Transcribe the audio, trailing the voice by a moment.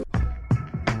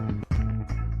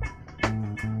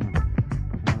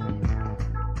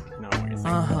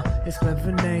It's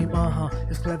clever name,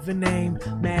 it's clever name.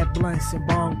 Mad blunts and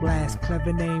bong blast.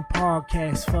 Clever name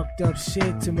podcast. Fucked up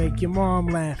shit to make your mom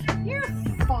laugh. You're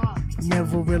fucked.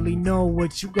 Never really know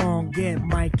what you gon' get.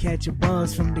 Might catch a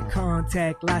buzz from the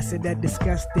contact. Lots of that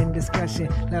disgusting discussion.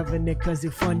 Loving it cause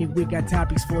it's funny. We got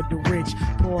topics for the rich,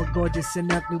 poor, gorgeous,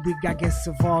 and ugly. We got guests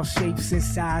of all shapes and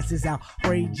sizes.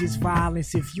 Outrageous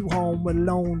violence. If you home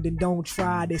alone, then don't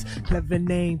try this. Clever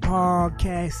name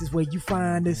podcast is where you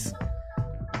find us.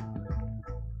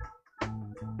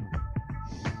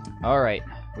 All right,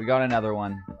 we got another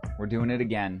one. We're doing it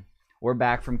again. We're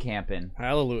back from camping.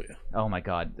 Hallelujah. Oh my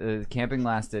god, camping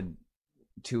lasted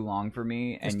too long for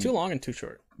me. It's too long and too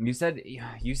short. You said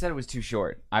it was too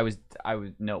short. I was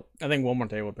no. I think one more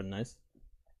day would have been nice.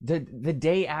 The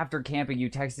day after camping, you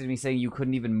texted me saying you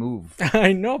couldn't even move.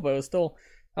 I know, but it was still.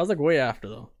 I was like way after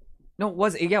though. No, it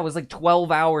was like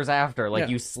 12 hours after. Like, yeah.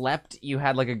 You slept, you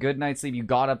had like a good night's sleep, you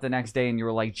got up the next day, and you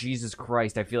were like, Jesus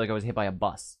Christ, I feel like I was hit by a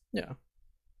bus. Yeah.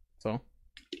 So?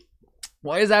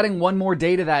 Why is adding one more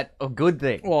day to that a good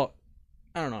thing? Well,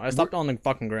 I don't know. I slept on the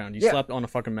fucking ground. You slept on a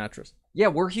fucking mattress. Yeah,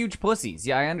 we're huge pussies.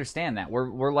 Yeah, I understand that.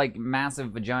 We're like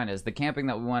massive vaginas. The camping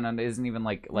that we went on isn't even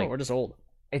like no, we're just old.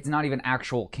 It's not even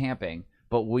actual camping.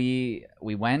 But we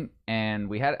went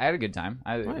and I had a good time.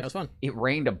 Yeah, it was fun. It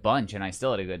rained a bunch and I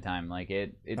still had a good time. Like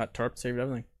that tarp saved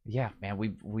everything. Yeah, man,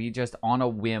 we just on a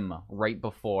whim right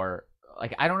before,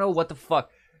 like, I don't know what the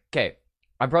fuck. Okay,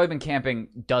 I've probably been camping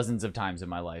dozens of times in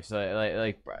my life. So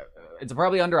like it's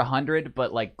probably under 100,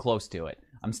 but like close to it.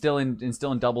 I'm still in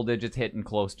double digits, hitting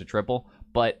close to triple,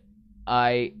 but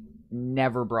I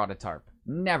never brought a tarp.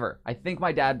 Never. I think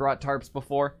my dad brought tarps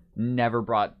before. Never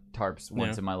brought tarps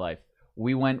once in my life.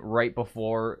 We went right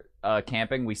before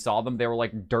camping. We saw them. They were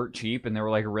like dirt cheap, and they were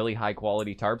like really high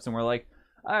quality tarps. And we're like,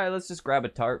 all right, let's just grab a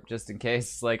tarp just in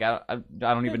case. Like I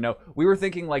don't even know. We were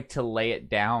thinking like to lay it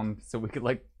down so we could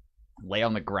like lay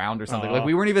on the ground or something. Like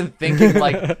we weren't even thinking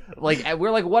like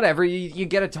we're like whatever. You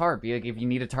get a tarp. If you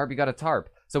need a tarp, you got a tarp.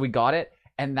 So we got it,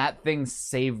 and that thing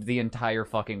saved the entire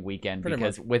fucking weekend. Pretty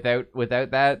because much.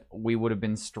 without that, we would have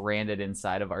been stranded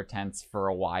inside of our tents for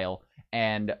a while.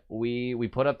 And we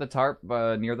put up the tarp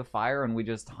near the fire, and we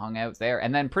just hung out there.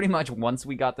 And then pretty much once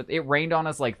we got it rained on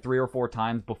us like 3 or 4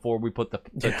 times before we put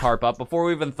the tarp up. Before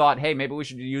we even thought, hey, maybe we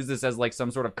should use this as like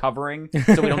some sort of covering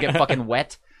so we don't get fucking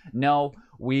wet. No,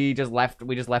 we just left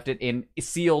it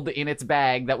sealed in its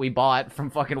bag that we bought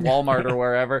from fucking Walmart or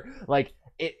wherever. Like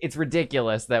it's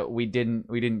ridiculous that we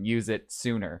didn't use it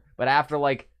sooner. But after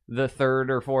like the 3rd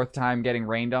or 4th time getting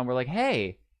rained on, we're like,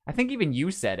 hey, I think even you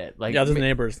said it. Like, yeah, the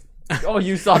neighbors. Oh,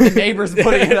 you saw the neighbors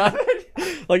putting it up?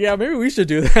 Like, yeah, maybe we should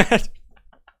do that.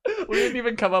 We didn't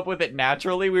even come up with it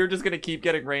naturally. We were just going to keep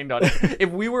getting rained on.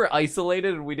 If we were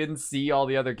isolated and we didn't see all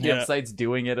the other campsites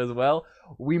doing it as well,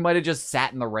 we might have just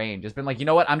sat in the rain. Just been like, you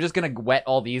know what? I'm just going to wet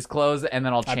all these clothes and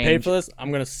then I'll change. I paid for this. I'm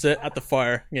going to sit at the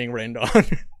fire getting rained on.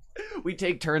 We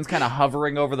take turns kind of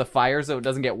hovering over the fire so it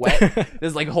doesn't get wet.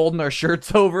 Just like holding our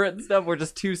shirts over it and stuff. We're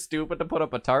just too stupid to put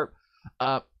up a tarp.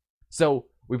 So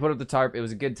we put up the tarp. It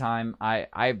was a good time. I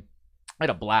had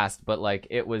a blast, but like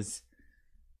it was,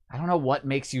 I don't know what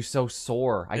makes you so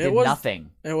sore. I did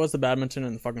nothing. It was the badminton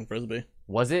and the fucking frisbee.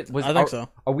 Was it? I think so.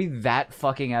 Are we that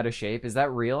fucking out of shape? Is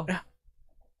that real? Yeah.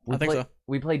 I think so.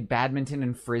 We played badminton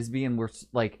and frisbee, and we're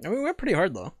like, I mean, we went pretty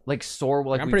hard though. Like sore.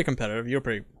 Like I'm pretty competitive. You're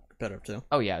pretty competitive too.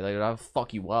 Oh yeah, like, I'll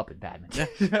fuck you up in badminton.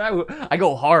 I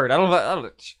go hard. I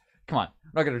don't. Come on,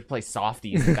 I'm not gonna play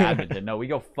softies in badminton. No, we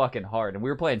go fucking hard. And we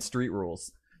were playing street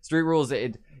rules. Street rules,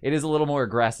 it is a little more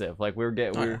aggressive. Like we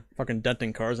were fucking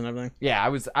denting cars and everything. Yeah,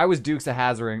 I was Dukes of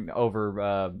Hazzarding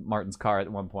over Martin's car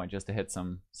at one point just to hit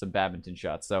some badminton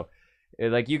shots. So,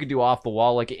 like you could do off the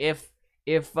wall. Like if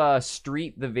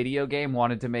Street the video game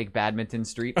wanted to make badminton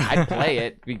Street, I'd play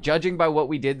it. Judging by what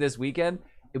we did this weekend,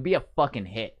 it'd be a fucking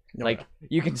hit. Like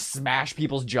you can smash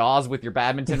people's jaws with your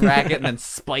badminton racket and then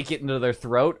spike it into their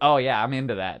throat. Oh yeah, I'm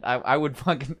into that. I would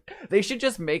fucking. They should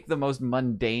just make the most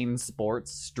mundane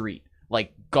sports Street,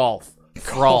 like golf,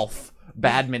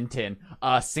 badminton,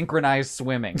 synchronized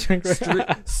swimming,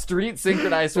 street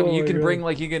synchronized swimming. You can bring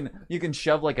like you can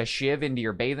shove like a shiv into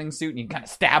your bathing suit and you kind of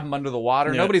stab them under the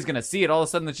water. Yeah. Nobody's gonna see it. All of a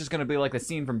sudden, it's just gonna be like the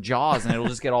scene from Jaws, and it'll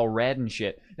just get all red and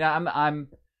shit. Now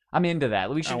I'm into that.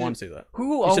 I want to see that.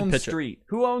 Who owns Street?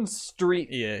 Who owns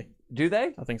Street? EA. Do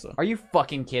they? I think so. Are you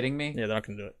fucking kidding me? Yeah, they're not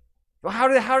gonna do it. Well,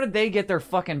 how did they get their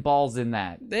fucking balls in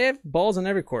that? They have balls in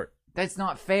every court. That's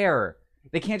not fair.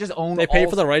 They can't just own. They pay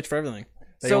for the rights for everything.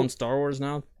 They own Star Wars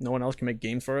now. No one else can make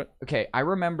games for it. Okay, I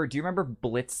remember. Do you remember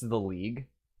Blitz the League?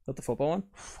 Is that the football one?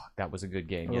 Fuck, that was a good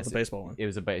game. Or yes, the baseball one? It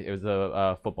was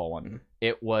a football one. Mm-hmm.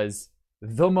 It was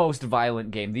the most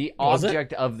violent game. The Was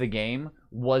object of the game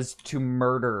was to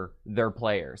murder their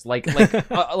players. Like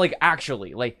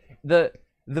actually, like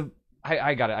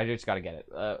I got it. I just got to get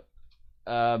it.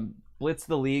 Blitz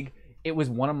the League. It was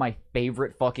one of my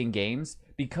favorite fucking games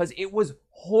because it was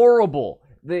horrible.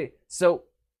 When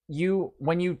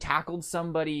you tackled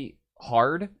somebody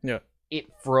hard, Yeah. it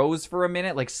froze for a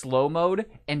minute, like slow mode,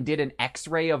 and did an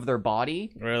X-ray of their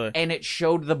body. Really? And it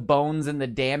showed the bones and the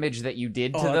damage that you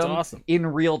did to that's them awesome. in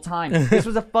real time. This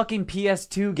was a fucking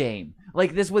PS2 game.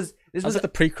 Like this was like the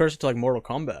precursor to like Mortal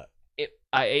Kombat.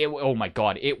 oh my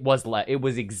god, it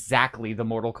was exactly the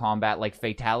Mortal Kombat like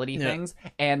fatality things,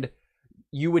 and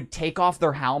you would take off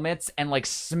their helmets and like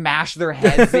smash their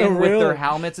heads in with their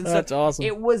helmets and stuff. That's awesome.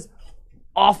 It was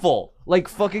awful. Like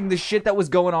fucking the shit that was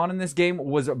going on in this game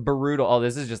was brutal. Oh,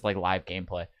 this is just like live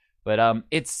gameplay. But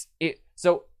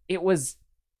it was,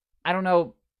 I don't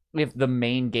know if the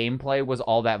main gameplay was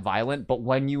all that violent, but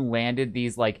when you landed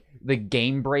these like the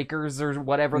game breakers or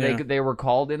whatever they were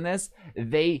called in this,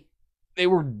 they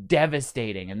were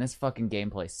devastating, and this fucking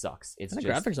gameplay sucks. It's the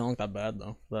just graphics don't look that bad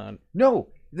though. no,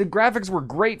 the graphics were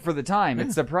great for the time.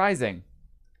 It's surprising,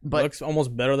 but it looks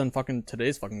almost better than fucking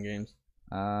today's fucking games.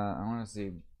 I want to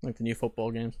see Like the new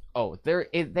football games. Oh,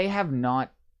 they have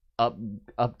not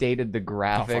updated the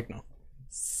graphic No.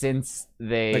 since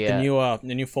they Like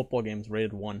the new football games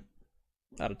rated 1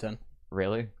 out of 10.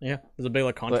 Really? Yeah, there's a big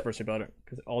like controversy about it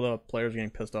because all the players are getting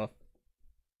pissed off.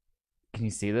 Can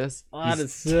you see this? Oh, that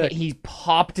is sick. He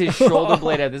popped his shoulder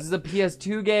blade out. This is a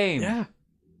PS2 game. Yeah,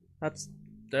 that's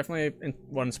definitely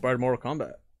what inspired Mortal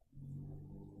Kombat.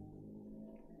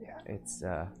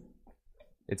 Yeah,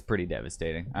 it's pretty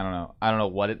devastating. I don't know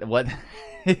what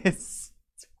is.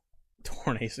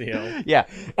 Torn ACL. Yeah,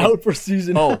 Out for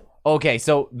season. Oh, okay.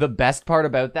 So the best part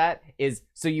about that is,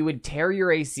 so you would tear your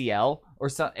ACL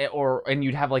and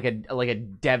you'd have like a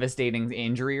devastating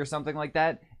injury or something like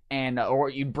that, and or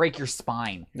you'd break your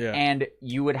spine. Yeah. And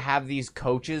you would have these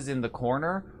coaches in the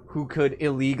corner who could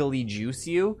illegally juice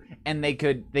you, and they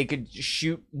could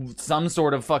shoot some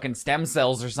sort of fucking stem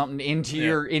cells or something into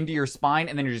your spine,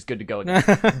 and then you're just good to go again.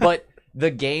 But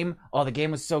the game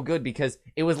was so good because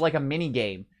it was like a mini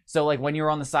game. So like when you're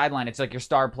on the sideline, it's like your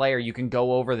star player, you can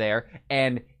go over there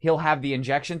and he'll have the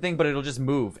injection thing, but it'll just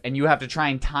move, and you have to try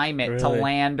and time it to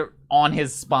land on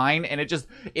his spine, and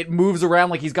it moves around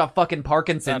like he's got fucking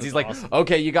Parkinson's. He's like, awesome.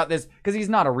 okay, you got this, because he's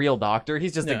not a real doctor.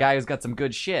 He's just a guy who's got some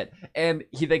good shit, and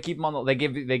they keep him on. They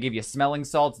give you smelling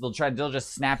salts. They'll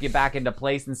just snap you back into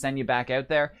place and send you back out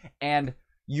there, and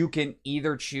you can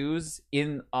either choose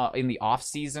in the off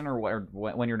season or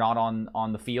when you're not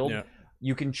on the field. Yeah.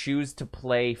 You can choose to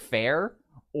play fair,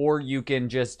 or you can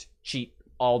just cheat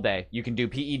all day. You can do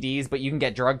PEDs, but you can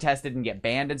get drug tested and get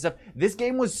banned and stuff. This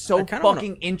game was so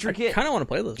fucking intricate. I kind of want to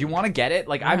play this. Do you want to get it?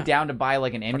 Like, I'm down to buy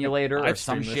like an emulator or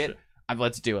some shit.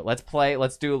 Let's do it. Let's play.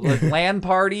 Let's do LAN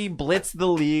party, Blitz the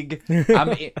League.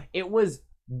 It was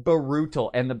brutal,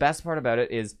 and the best part about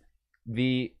it is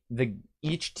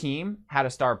each team had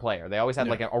a star player. They always had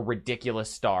like a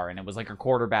ridiculous star, and it was like a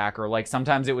quarterback, or like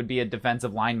sometimes it would be a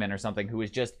defensive lineman or something who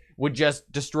would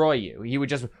just destroy you. He would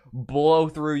just blow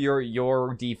through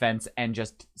your defense and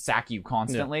just sack you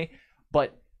constantly.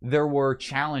 But there were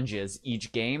challenges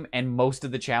each game, and most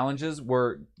of the challenges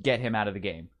were get him out of the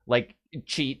game. Like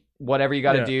cheat, whatever you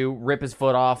got to do, rip his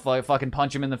foot off, like fucking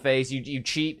punch him in the face. You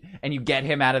cheat and you get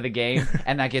him out of the game,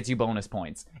 and that gets you bonus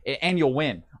points, and you'll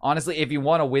win. Honestly, if you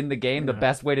want to win the game, the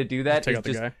best way to do that is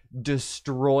just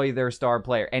destroy their star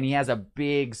player. And he has a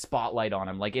big spotlight on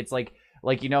him. Like, it's like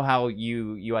you know how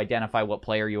you identify what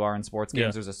player you are in sports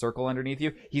games. There's a circle underneath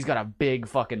you. He's got a big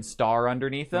fucking star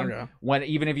underneath him.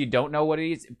 Even if you don't know what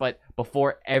it is, but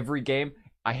before every game,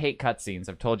 I hate cutscenes.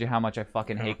 I've told you how much I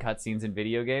fucking hate cutscenes in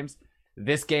video games.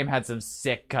 This game had some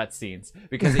sick cutscenes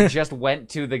because it just went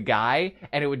to the guy,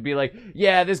 and it would be like,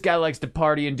 yeah, this guy likes to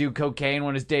party and do cocaine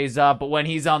when his day's up, but when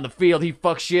he's on the field, he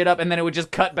fucks shit up. And then it would just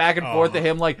cut back and forth to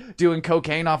him like doing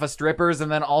cocaine off of strippers,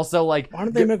 and then also like, why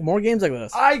don't they make more games like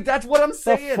this? That's what I'm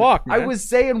saying. The fuck, man? I was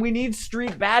saying we need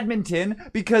Street Badminton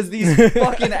because these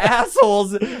fucking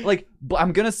assholes. Like,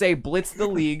 I'm gonna say Blitz the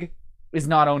League is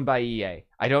not owned by EA.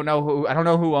 I don't know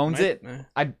who owns it.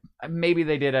 Maybe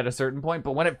they did at a certain point,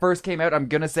 but when it first came out, I'm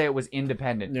gonna say it was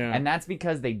independent, and that's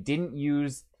because they didn't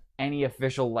use any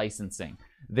official licensing.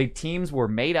 The teams were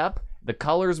made up, the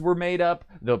colors were made up,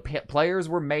 the players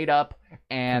were made up,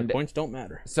 and points don't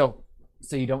matter. So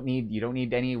you don't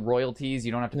need any royalties.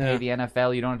 You don't have to pay the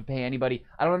NFL. You don't have to pay anybody.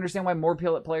 I don't understand why more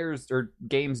players or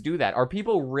games do that. Are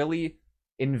people really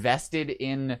invested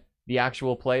in the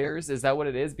actual players? Is that what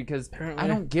it is? Because apparently, I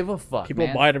don't give a fuck. People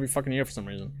buy it every fucking year for some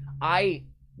reason.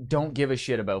 don't give a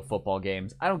shit about football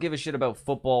games. I don't give a shit about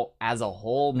football as a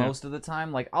whole most of the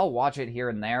time. Like, I'll watch it here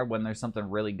and there when there's something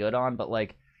really good on, but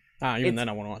like, even then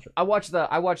I want to watch it.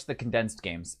 I watch the condensed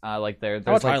games. Like there's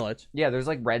I watch like, highlights. Yeah, there's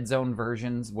like red zone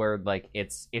versions where like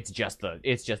it's just the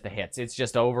hits. It's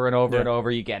just over and over and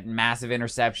over. You get massive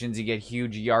interceptions, you get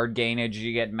huge yard gainage,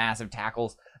 you get massive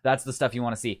tackles. That's the stuff you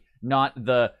want to see, not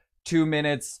the 2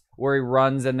 minutes where he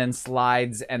runs and then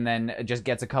slides and then just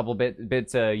gets a couple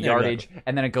bits of yardage,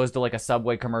 and then it goes to like a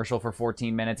Subway commercial for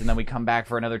 14 minutes, and then we come back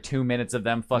for another 2 minutes of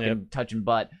them fucking touching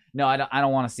butt. No, I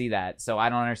don't want to see that. So I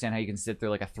don't understand how you can sit through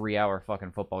like a 3-hour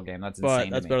fucking football game. That's insane.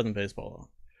 But that's better than baseball, though.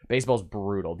 Baseball's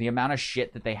brutal. The amount of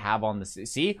shit that they have on the...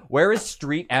 See? Where is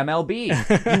street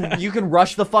MLB? You can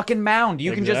rush the fucking mound.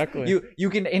 You can just... You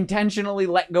can intentionally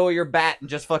let go of your bat and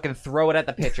just fucking throw it at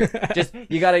the pitcher. Just...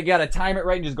 You gotta time it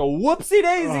right and just go whoopsie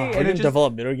daisy. And it just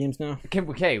develop video games now.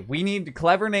 Okay, we need...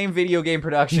 Clever Name video game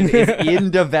production is in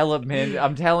development.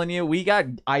 I'm telling you, we got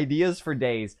ideas for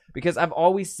days. Because I've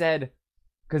always said...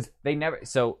 Because they never...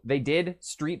 So, they did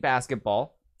street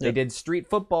basketball. They did street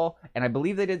football, and I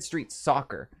believe they did street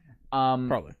soccer.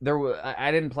 Probably.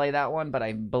 I didn't play that one, but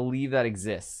I believe that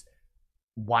exists.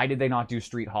 Why did they not do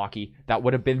street hockey? That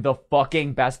would have been the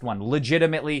fucking best one.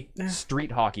 Legitimately,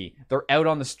 street hockey. They're out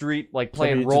on the street, like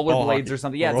playing rollerblades or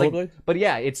something. Yeah, it's like, but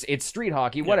yeah, it's street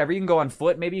hockey. Whatever. You can go on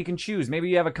foot. Maybe you can choose. Maybe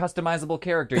you have a customizable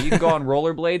character. You can go on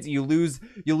rollerblades. You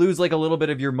lose like a little bit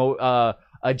of your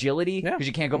agility because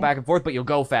you can't go back and forth, but you'll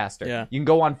go faster. Yeah. You can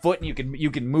go on foot and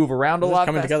you can move around a lot.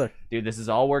 Coming together, dude. This is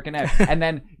all working out. And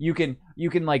then you can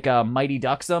like Mighty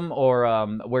Ducks them, or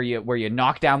where you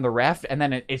knock down the ref, and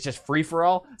then it's just free for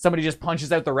all. Somebody just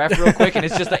punches out the ref real quick, and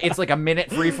it's like a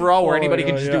minute free for all where anybody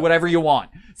can just do whatever you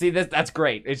want. See, that's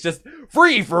great. It's just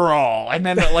free for all, and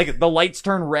then like the lights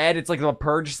turn red. It's like the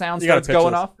purge sound starts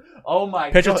going off. Oh my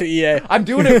god! Pitch it to EA. I'm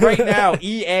doing it right now.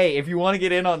 EA, if you want to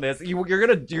get in on this, you're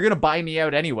gonna buy me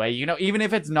out anyway. You know, even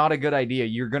if it's not a good idea,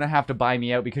 you're gonna have to buy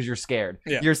me out because you're scared.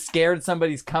 Yeah. You're scared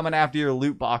somebody's coming after your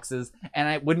loot boxes, and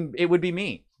it would be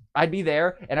me. I'd be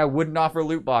there, and I wouldn't offer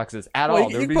loot boxes at all.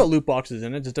 You can put loot boxes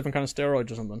in it, just different kind of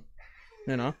steroids or something.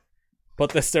 You know.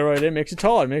 Put the steroid in, makes you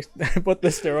taller. Put the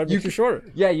steroid makes you shorter.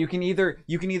 Yeah, you can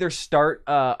either start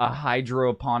a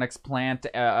hydroponics plant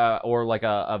or like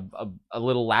a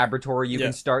little laboratory. You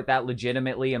can start that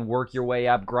legitimately and work your way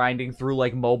up, grinding through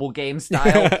like mobile game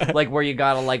style, like where you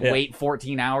gotta wait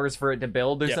 14 hours for it to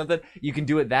build or something. You can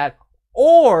do it that.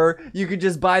 Or you could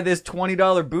just buy this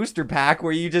 $20 booster pack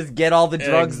where you just get all the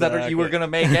drugs that you were gonna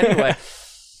make anyway.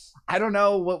 I don't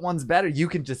know what one's better. You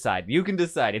can decide.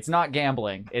 It's not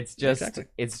gambling. It's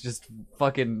just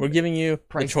fucking. We're giving you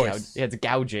price choice. It's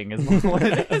gouging is what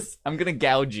it is. I'm gonna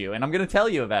gouge you, and I'm gonna tell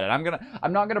you about it.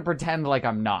 I'm not gonna pretend like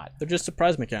I'm not. They're just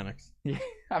surprise mechanics.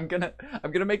 I'm gonna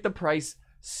make the price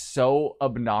so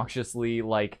obnoxiously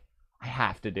like I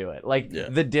have to do it. Like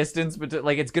the distance between,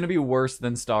 like, it's gonna be worse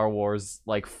than Star Wars,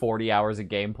 like 40 hours of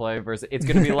gameplay versus it's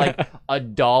gonna be like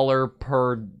 $1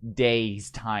 per day's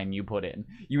time you put in.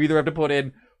 You either have to put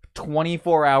in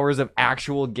 24 hours of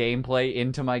actual gameplay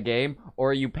into my game,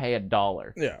 or you pay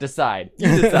 $1. Yeah. Decide.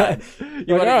 You decide.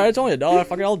 It's only $1.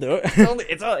 Fuck it, I'll do it.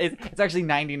 It's actually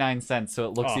 99 cents, so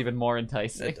it looks even more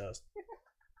enticing. It does.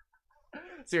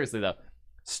 Seriously though,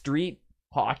 street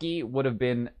hockey would have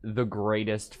been the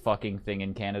greatest fucking thing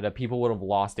in Canada. People would have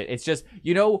lost it. It's just,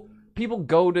 people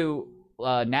go to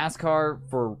NASCAR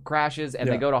for crashes and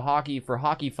they go to hockey for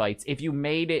hockey fights. If you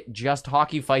made it just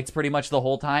hockey fights pretty much the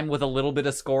whole time with a little bit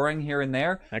of scoring here and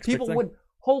there, people would,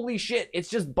 holy shit, it's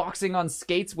just boxing on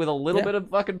skates with a little bit of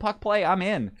fucking puck play. I'm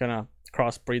in. Gonna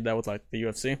crossbreed that with like the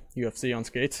UFC on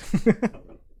skates.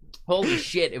 Holy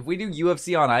shit, if we do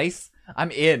UFC on ice,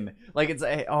 I'm in. Like, it's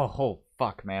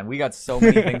fuck, man, we got so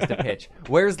many things to pitch.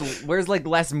 Where's like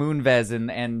Les Moonves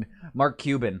and Mark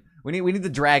Cuban? We need the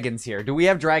Dragons here. Do we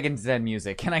have Dragons Den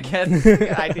music? Can I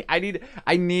get?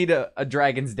 I need a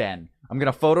Dragons Den. I'm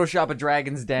gonna Photoshop a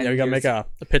Dragons Den. Yeah, we gotta make a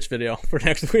pitch video for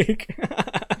next week.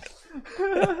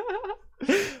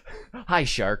 Hi,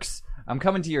 Sharks. I'm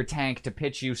coming to your tank to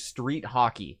pitch you street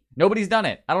hockey. Nobody's done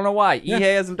it. I don't know why. EA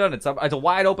hasn't done it. It's a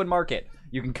wide open market.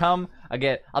 You can come.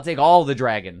 I'll take all the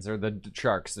dragons or the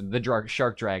sharks and the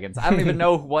shark dragons. I don't even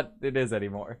know what it is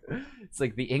anymore. It's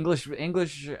like the English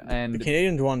and the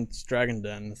Canadian one's Dragon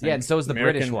Den. Yeah, and so is the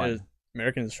British one.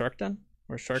 American is Shark Den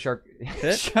or Shark.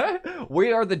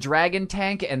 We are the Dragon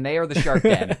Tank and they are the Shark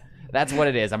Den. That's what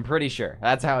it is. I'm pretty sure.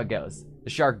 That's how it goes. The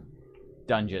Shark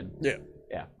Dungeon. Yeah.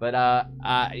 Yeah, but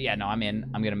I'm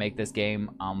in. I'm gonna make this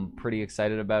game. I'm pretty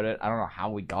excited about it. I don't know how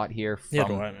we got here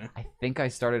from. I think I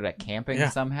started at camping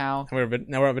somehow.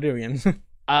 Now we're at video games.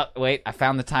 Wait, I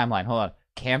found the timeline. Hold on.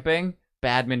 Camping,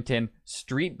 Badminton,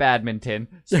 Street Badminton,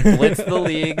 splits the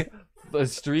league, the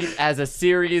Street as a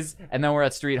series, and then we're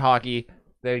at Street Hockey.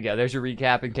 There you go. There's your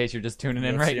recap in case you're just tuning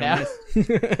in right now.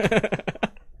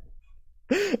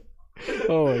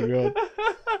 Oh my god.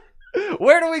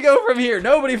 Where do we go from here?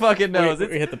 Nobody fucking knows.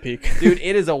 We hit the peak. Dude,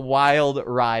 it is a wild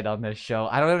ride on this show.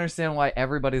 I don't understand why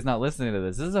everybody's not listening to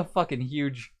this. This is a fucking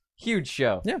huge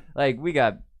show. Yeah. Like we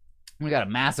got a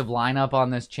massive lineup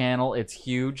on this channel. It's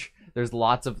huge. There's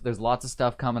lots of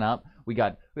stuff coming up. We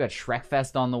got Shrek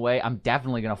Fest on the way. I'm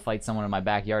definitely gonna fight someone in my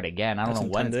backyard again. I don't know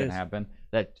when it's gonna happen.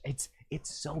 That it's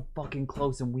so fucking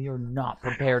close and we are not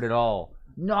prepared at all.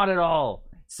 Not at all.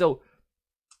 So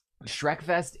Shrek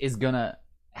Fest is gonna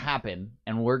happen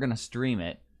and we're gonna stream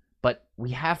it, but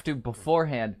we have to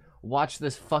beforehand watch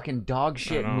this fucking dog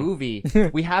shit movie.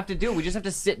 We have to do it. We just have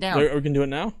to sit down. We can do it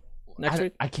now? Next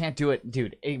week? I can't do it,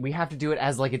 dude. We have to do it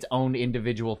as like its own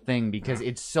individual thing because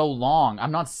it's so long.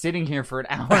 I'm not sitting here for an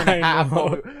hour and a half.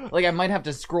 Like I might have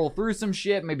to scroll through some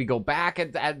shit, maybe go back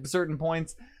at certain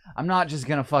points. I'm not just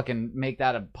gonna fucking make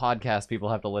that a podcast people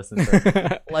have to listen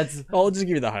to. I'll just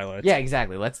give you the highlights. Yeah,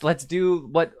 exactly. Let's do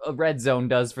what a Red Zone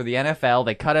does for the NFL.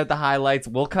 They cut out the highlights.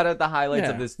 We'll cut out the highlights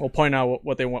of this. We'll point out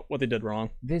what they did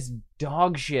wrong. This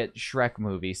dog shit Shrek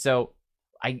movie. So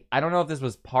I don't know if this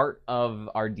was part of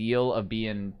our deal of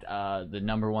being the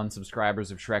 #1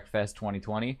 subscribers of Shrek Fest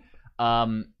 2020.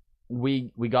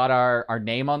 We got our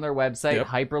name on their website,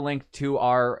 hyperlinked to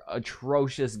our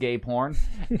atrocious gay porn,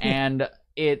 and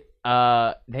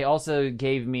they also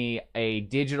gave me a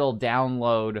digital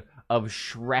download of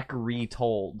Shrek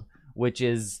Retold, which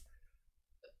is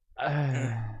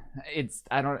it's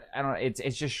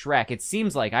just Shrek. It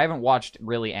seems like I haven't watched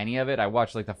really any of it. I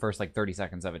watched like the first 30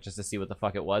 seconds of it just to see what the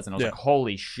fuck it was, and I was like,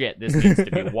 holy shit, this needs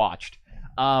to be watched.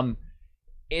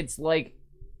 It's like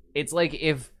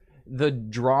if the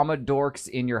drama dorks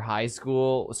in your high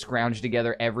school scrounged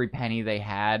together every penny they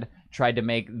had, tried to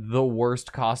make the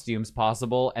worst costumes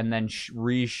possible, and then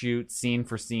reshoot scene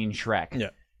for scene Shrek. Yeah.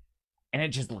 And it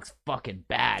just looks fucking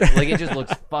bad. Like, it just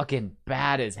looks fucking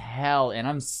bad as hell. And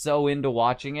I'm so into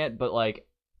watching it, but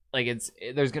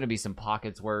there's gonna be some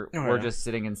pockets where we're just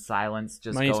sitting in silence,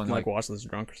 just going like watch this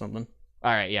drunk or something.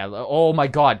 All right, yeah. Oh my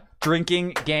god,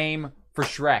 drinking game for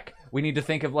Shrek. We need to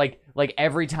think of like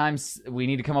every time we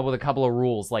need to come up with a couple of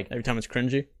rules. Like every time it's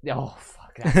cringy. Oh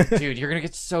fuck, dude, you're gonna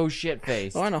get so shit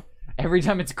faced. Oh, I know. Every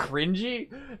time it's cringy?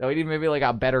 No, we need maybe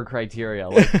a better criteria.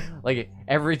 Like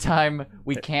every time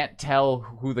we can't tell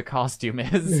who the costume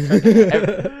is.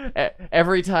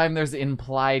 Every time there's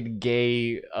implied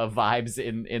gay vibes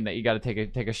in that you got to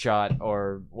take a shot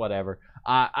or whatever.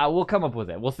 I will come up with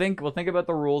it. We'll think about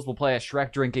the rules. We'll play a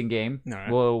Shrek drinking game. All right.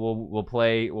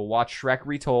 We'll watch Shrek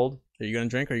Retold. Are you gonna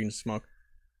drink or are you gonna smoke?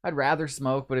 I'd rather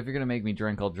smoke, but if you're gonna make me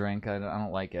drink, I'll drink. I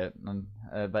don't like it. You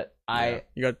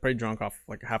got pretty drunk off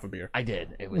half a beer. I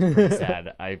did. It was pretty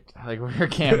sad. We were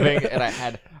camping and I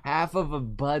had half of a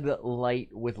Bud Light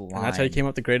with lime. And that's how you came up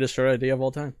with the greatest shirt idea of all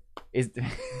time. Is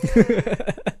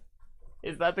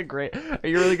that the great? Are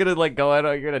you really gonna go out?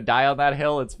 Are you gonna die on that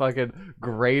hill? It's fucking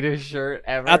greatest shirt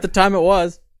ever. At the time, it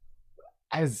was.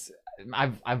 I've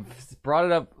brought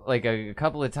it up a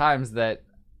couple of times that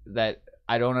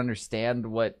I don't understand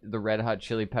what the Red Hot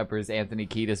Chili Peppers Anthony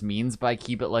Kiedis means by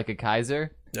 "keep it like a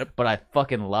Kaiser." Yep. But I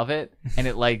fucking love it, and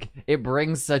it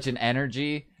brings such an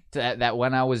energy to that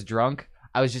when I was drunk,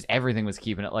 everything was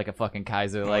keeping it like a fucking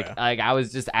Kaiser. I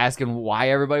was just asking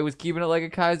why everybody was keeping it like a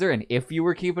Kaiser, and if you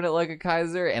were keeping it like a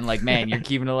Kaiser, and man, you're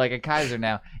keeping it like a Kaiser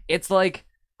now. It's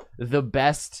the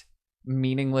best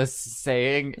meaningless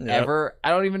saying ever.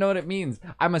 I don't even know what it means.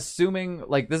 I'm assuming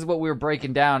this is what we were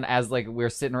breaking down as we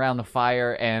were sitting around the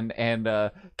fire and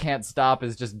Can't Stop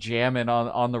is just jamming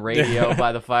on the radio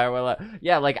by the fire.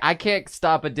 I Can't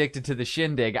Stop Addicted to the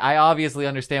Shindig. I obviously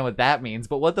understand what that means,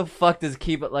 but what the fuck does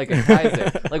keep it like a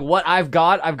Kaiser? What I've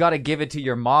got to give it to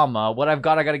your mama. What I've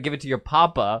got to give it to your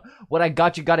papa. What I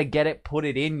got, you got to get it, put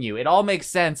it in you. It all makes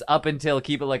sense up until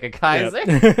keep it like a Kaiser.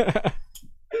 Yep.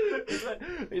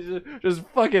 He's just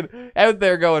fucking out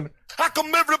there going, how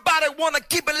come everybody want to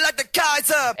keep it like the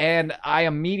Kaiser? And I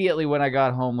immediately, when I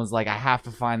got home, was I have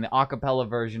to find the acapella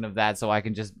version of that so I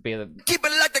can just be keep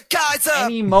it like the Kaiser.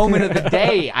 Any moment of the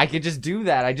day, I could just do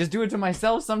that. I just do it to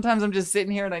myself. Sometimes I'm just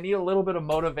sitting here and I need a little bit of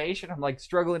motivation. I'm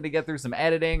struggling to get through some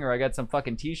editing, or I got some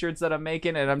fucking t-shirts that I'm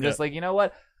making, and I'm just you know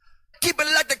what? Keep it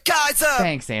like the Kaiser.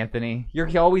 Thanks, Anthony.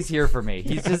 You're always here for me.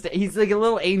 He's like a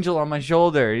little angel on my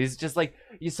shoulder. He's just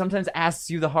he sometimes asks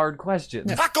you the hard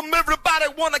questions. How come everybody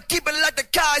want to keep it like the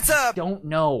Kaiser? I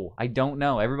don't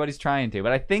know. Everybody's trying to,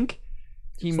 but I think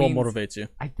he motivates you.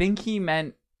 I think he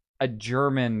meant a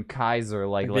German Kaiser,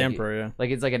 like the emperor, yeah. Like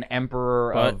it's like an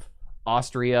emperor But- of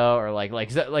Austria, or like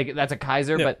that's a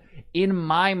Kaiser. Yeah. But in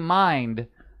my mind,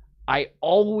 I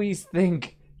always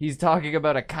think he's talking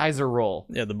about a Kaiser roll.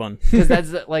 Yeah, the bun. Because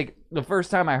that's like the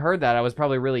first time I heard that, I was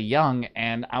probably really young,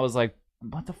 and I was like,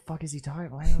 what the fuck is he talking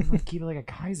about? Why do I keep it like a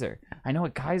Kaiser? I know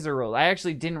what Kaiser rolls. I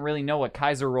actually didn't really know what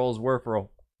Kaiser rolls were for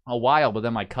a while, but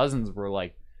then my cousins were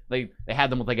like, they had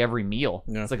them with like every meal.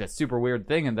 Yeah. It's like a super weird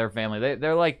thing in their family.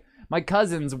 They're like, my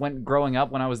cousins, when growing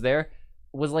up when I was there,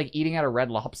 was like eating at a Red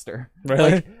Lobster.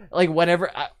 Really? Like whenever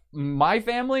my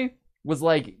family was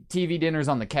like TV dinners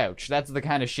on the couch. That's the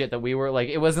kind of shit that we were like.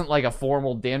 It wasn't like a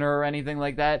formal dinner or anything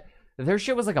like that. Their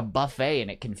shit was like a buffet, and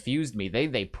it confused me.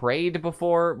 They prayed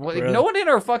before. Like, Really? no one in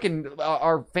our fucking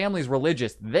our family's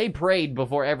religious. They prayed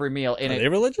before every meal. And Are they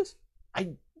religious?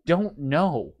 I don't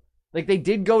know. Like they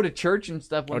did go to church and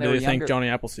stuff when Or they do were they younger. think Johnny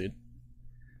Appleseed?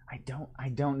 I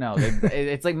don't know.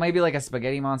 It's like maybe like a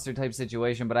spaghetti monster type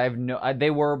situation, but I have no. They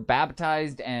were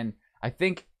baptized, and I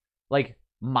think like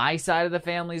my side of the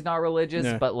family is not religious,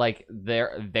 Yeah. but like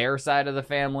their side of the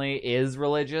family is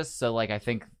religious. So like I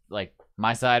think like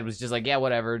my side was just like, yeah,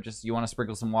 whatever. Just you want to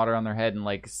sprinkle some water on their head and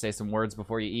like say some words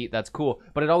before you eat. That's cool.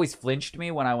 But it always flinched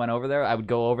me when I went over there. I would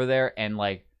go over there and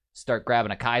like start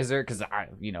grabbing a Kaiser because I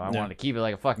wanted to keep it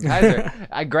like a fucking Kaiser.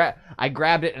 I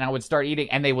grabbed it and I would start eating,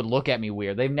 and they would look at me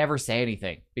weird. They'd never say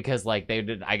anything because like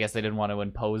I guess they didn't want to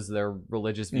impose their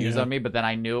religious views on me. But then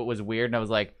I knew it was weird, and I was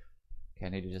like, okay, I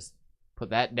need to just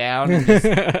put that down and just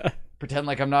pretend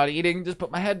like I'm not eating. Just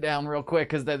put my head down real quick,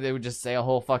 because then they would just say a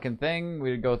whole fucking thing.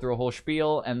 We would go through a whole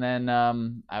spiel, and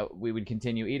then we would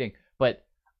continue eating. But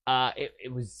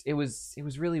it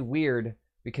was really weird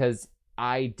because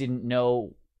I didn't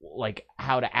know like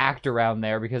how to act around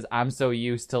there, because I'm so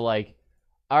used to like,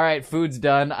 all right, food's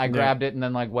done. I grabbed it and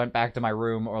then like went back to my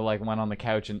room, or like went on the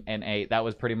couch and ate. That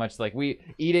was pretty much like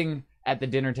eating at the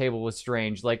dinner table was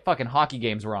strange. Like fucking hockey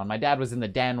games were on. My dad was in the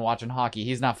den watching hockey.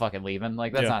 He's not fucking leaving.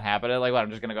 Like that's not happening. Like what?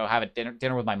 I'm just gonna go have a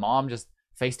dinner with my mom just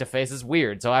face to face. Is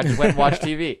weird. So I just went and watched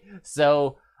TV.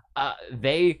 So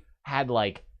they had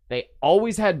like. They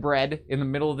always had bread in the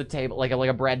middle of the table, like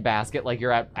a bread basket, like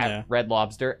you're at Red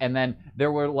Lobster. And then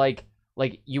there were like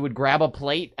you would grab a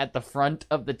plate at the front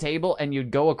of the table, and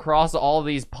you'd go across all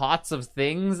these pots of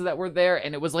things that were there,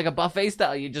 and it was like a buffet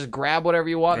style. You just grab whatever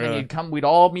you want, and then we'd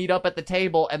all meet up at the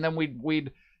table, and then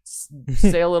we'd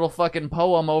say a little fucking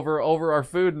poem over our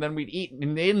food, and then we'd eat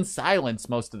in silence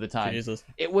most of the time. Jesus.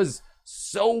 It was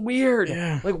so weird.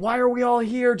 Yeah. Like, why are we all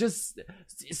here just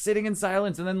sitting in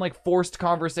silence? And then like forced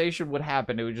conversation would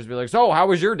happen. It would just be like, so how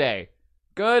was your day?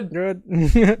 Good.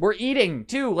 We're eating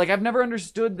too. Like, I've never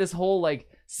understood this whole like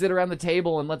sit around the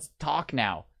table and let's talk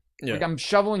now. Yeah. Like, I'm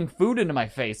shoveling food into my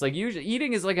face. Like, usually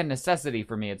eating is like a necessity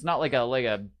for me. It's not like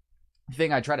a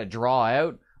thing I try to draw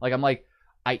out. Like, I'm like,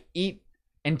 I eat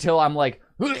until I'm like,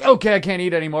 okay, I can't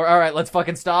eat anymore. All right, let's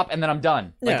fucking stop, and then I'm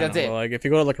done. Like, that's it. Like if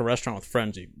you go to like a restaurant with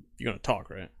friends, you're gonna talk,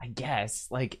 right? I guess.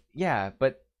 Like, yeah,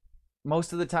 but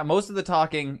most of the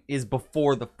talking is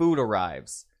before the food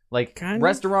arrives. Like, Kind of.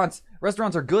 restaurants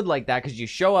are good like that, because you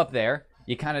show up there,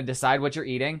 you kind of decide what you're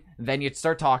eating, then you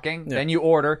start talking, then you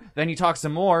order, then you talk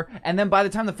some more, and then by the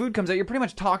time the food comes out, you're pretty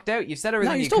much talked out. You said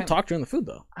everything. No, you still talk during the food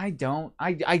though. I don't.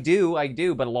 I do,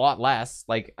 but a lot less.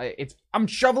 Like, I'm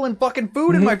shoveling fucking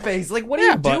food in my face. Like, what are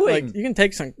you but, doing? Like, you can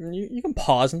take some. You can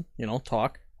pause and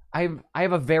talk. I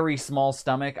have a very small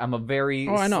stomach. I'm a very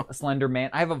slender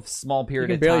man. I have a small You period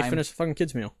can of barely time. finish a fucking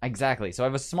kid's meal. Exactly. So I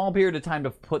have a small period of time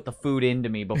to put the food into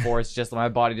me before it's just my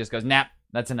body just goes, nah,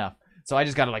 that's enough. So I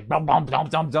just gotta like bump,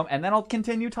 and then I'll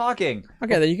continue talking.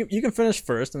 Okay, then you can finish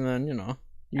first, and then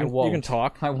you can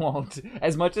talk. I won't.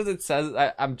 As much as it says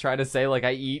I'm trying to say like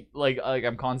I eat like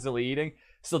I'm constantly eating,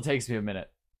 still takes me a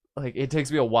minute. Like, it takes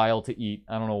me a while to eat.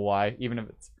 I don't know why, even if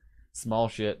it's small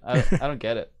shit. I don't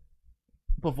get it.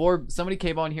 Before, somebody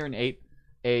came on here and ate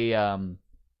a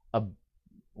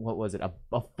what was it?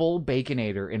 A full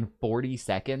baconator in 40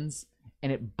 seconds,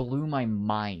 and it blew my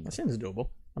mind. That seems doable.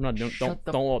 I'm not doing. Shut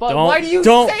the Don't. fuck- Why do you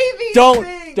say these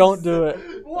things? Don't do it.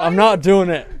 Why? I'm not doing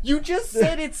it. You just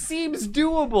said it seems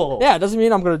doable. Yeah, it doesn't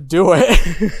mean I'm gonna do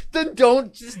it. Then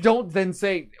don't then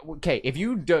say, okay, if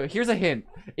you do, here's a hint.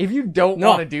 If you don't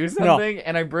want to do something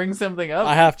and I bring something up,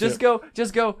 I have to.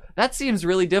 Just go, that seems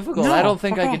really difficult. No, I don't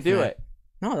think fuck I could off, do man. it.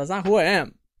 No, that's not who I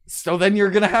am. So then you're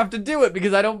going to have to do it,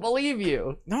 because I don't believe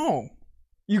you. No.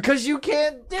 Because you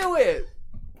can't do it.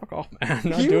 Fuck off, man. I'm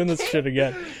not doing this shit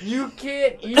again. You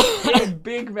can't eat a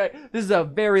Big Mac. This is a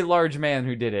very large man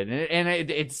who did it, and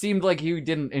it seemed like he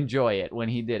didn't enjoy it when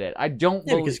he did it. I don't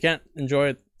Yeah, because you can't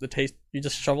enjoy the taste. You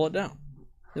just shovel it down.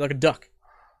 You're like a duck.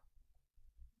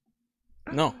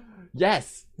 No.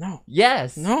 Yes. No.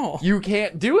 Yes. No. You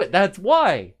can't do it. That's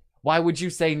why. Why would you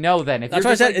say no then? If That's you're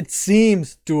why I just said like, it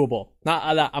seems doable.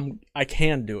 Not that I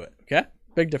can do it. Okay,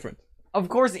 big difference. of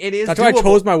course it is. That's doable. why I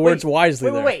chose my words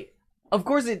wisely. Wait. Of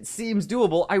course it seems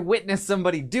doable. I witnessed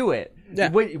somebody do it. Yeah.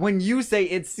 When you say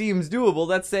it seems doable,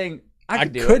 that's saying I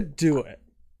could do it.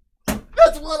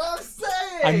 That's what I'm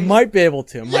saying. I might be able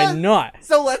to. Might not.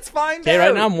 So let's find out. Okay,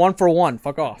 right now I'm 1 for 1.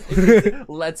 Fuck off.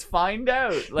 Let's find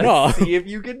out. Let's see if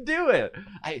you can do it.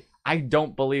 I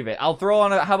don't believe it. How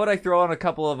about I throw on a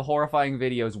couple of horrifying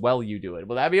videos while you do it?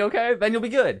 Will that be okay? Then you'll be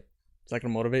good. Is that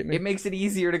gonna motivate me? It makes it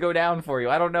easier to go down for you.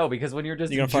 I don't know, because when you're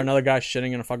just... You gonna find another guy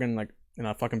shitting in a fucking,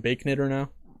 baconator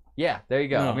now? Yeah, there you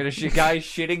go. No. I'm gonna guys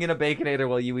shitting in a baconator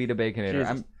while you eat a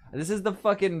baconator. This is the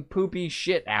fucking poopy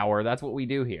shit hour. That's what we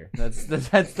do here. That's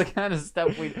the kind of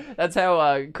stuff we... That's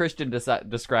how Christian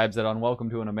describes it on Welcome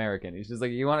to an American. He's just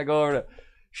like, you want to go over to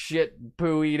shit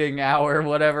poo eating hour,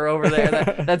 whatever, over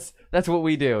there? That's what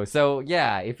we do. So,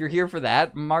 yeah, if you're here for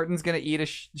that, Martin's going to eat a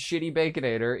shitty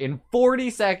baconator in 40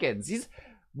 seconds.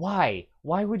 Why?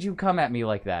 Why would you come at me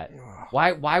like that?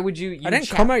 Why would you... I didn't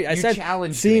come at you. I said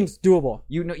seems doable.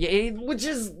 You know, which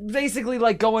is basically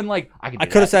like going like... I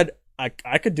could have said...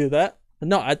 I could do that.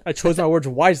 No, I chose my words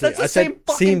wisely. That's the I said same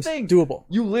fucking seems thing. doable.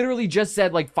 You literally just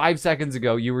said like 5 seconds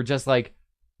ago, you were just like,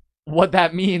 what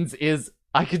that means is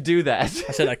I could do that.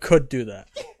 I said I could do that.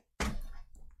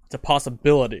 It's a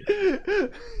possibility.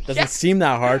 Doesn't seem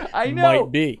that hard. I know.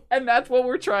 Might be. And that's what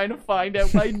we're trying to find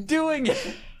out by doing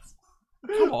it.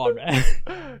 Come on,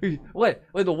 man. What?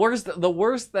 The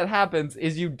worst that happens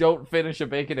is you don't finish a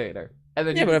baconator. And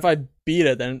then but if I beat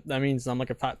it, then that means I'm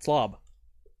like a fat slob.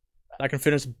 I can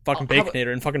finish fucking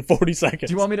baconator in fucking 40 seconds.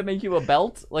 Do you want me to make you a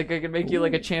belt? Like I can make you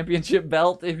like a championship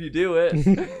belt if you do it.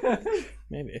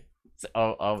 Maybe.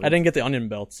 I didn't get the onion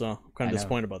belt, so I'm kind of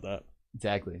disappointed about that.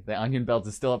 Exactly. The onion belt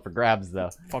is still up for grabs, though.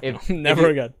 Fuck no. Never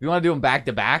again. If you want to do them back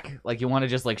to back, like you want to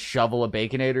just like shovel a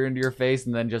baconator into your face,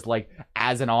 and then just like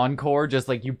as an encore, just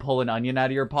like you pull an onion out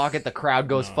of your pocket, the crowd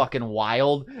goes fucking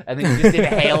wild, and then you just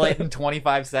inhale it in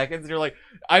 25 seconds. And you're like,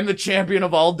 I'm the champion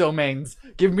of all domains.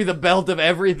 Give me the belt of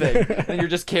everything. And you're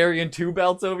just carrying 2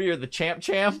 belts over. You're the champ.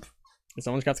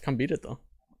 Someone's got to come beat it, though.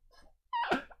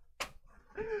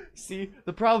 See,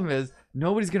 the problem is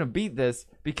nobody's gonna beat this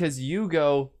because you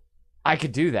go, I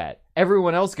could do that.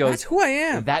 Everyone else goes, that's who I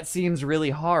am. That seems really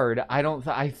hard.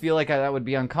 I feel like that would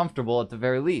be uncomfortable at the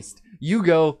very least. You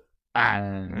go, no,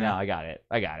 I got it.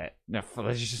 No,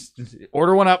 let's just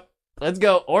order one up. Let's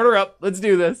go. Order up. Let's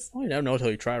do this. Well, you never know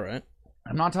until you try, right?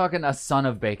 I'm not talking a son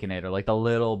of Baconator, like the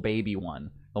little baby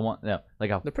one. The one, no, like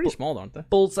they're pretty small, aren't they?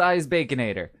 Full-size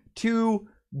Baconator. 2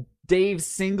 Dave's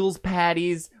singles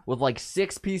patties with like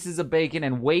 6 pieces of bacon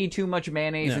and way too much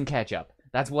mayonnaise and ketchup.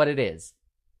 That's what it is.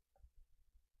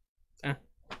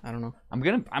 I don't know. I'm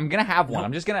gonna have one.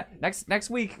 I'm just gonna next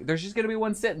week. There's just gonna be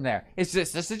one sitting there. It's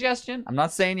just a suggestion. I'm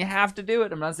not saying you have to do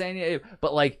it. I'm not saying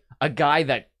but like a guy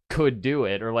that could do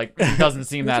it or like it doesn't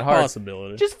seem that hard.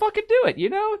 Possibility. Just fucking do it. You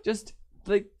know, just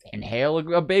like inhale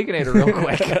a baconator real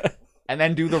quick. And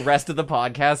then do the rest of the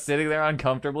podcast sitting there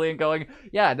uncomfortably and going,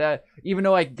 even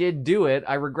though I did do it,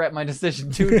 I regret my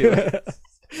decision to do it.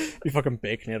 You fucking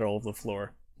baconator all over the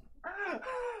floor.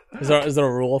 Is there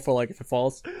a rule for like if it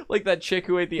falls? Like that chick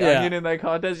who ate the onion in that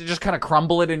contest, you just kind of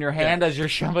crumble it in your hand as you're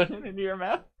shoving it into your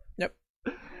mouth. Yep.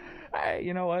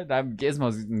 You know what?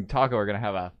 Gizmos and Taco are gonna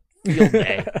have a field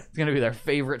day. It's gonna be their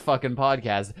favorite fucking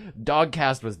podcast.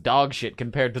 Dogcast was dog shit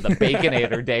compared to the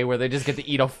Baconator day where they just get to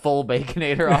eat a full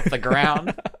Baconator off the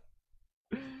ground.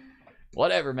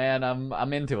 Whatever, man.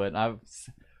 I'm into it.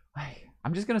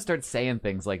 I'm just gonna start saying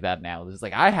things like that now. It's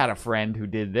like I had a friend who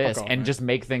did this and just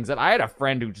make things up. I had a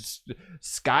friend who just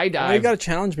skydived. Why you gotta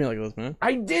challenge me like this, man?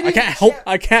 I didn't.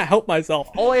 I can't help myself.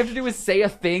 All I have to do is say a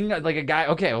thing like a guy.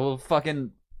 Okay, well,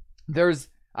 fucking.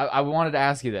 I wanted to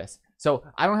ask you this. So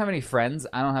I don't have any friends.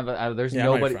 I don't have. There's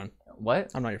nobody. I'm not your friend.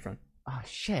 What? I'm not your friend. Oh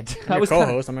shit! I'm your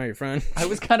co-host. I'm not your friend. I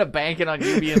was kind of banking on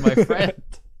you being my friend.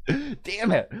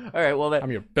 Damn it! All right, well,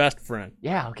 I'm your best friend.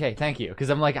 Yeah, okay, thank you. Because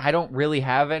I'm like, I don't really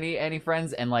have any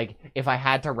friends, and like, if I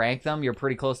had to rank them, you're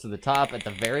pretty close to the top at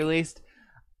the very least.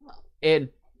 In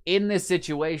this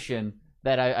situation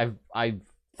that I've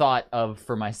thought of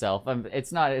for myself,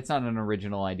 it's not an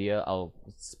original idea. I'll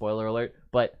spoiler alert,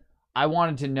 but I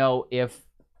wanted to know if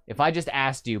I just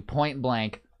asked you point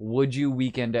blank, would you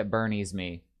Weekend at Bernie's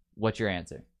me? What's your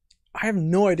answer? I have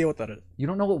no idea what that is. You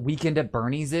don't know what Weekend at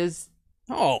Bernie's is?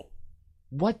 No.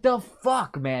 What the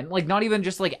fuck, man? Like, not even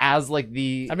just like as like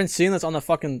the... I've been seeing this on the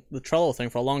Trello thing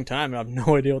for a long time, and I have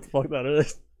no idea what the fuck that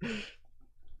is.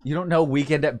 You don't know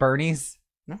Weekend at Bernie's?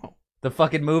 No. The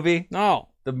fucking movie? No.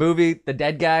 The movie, The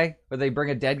Dead Guy, where they bring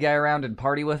a dead guy around and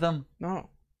party with him? No.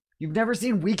 You've never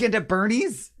seen Weekend at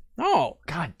Bernie's? No.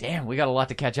 God damn, we got a lot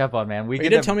to catch up on, man. You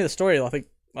did tell me the story, I think,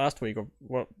 last week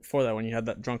or before that when you had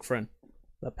that drunk friend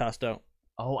that passed out.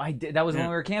 Oh, I did. That was when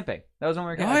we were camping.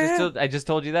 I just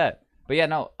told you that. But yeah,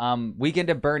 no. Weekend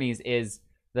at Bernie's is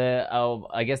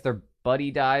I guess their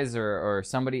buddy dies or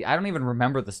somebody. I don't even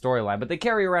remember the storyline, but they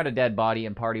carry around a dead body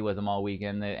and party with them all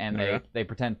weekend, and they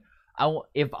pretend.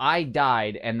 If I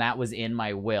died and that was in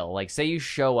my will, like say you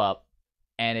show up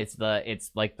and it's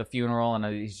like the funeral and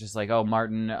he's just like, oh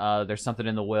Martin, there's something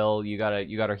in the will you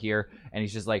gotta hear, and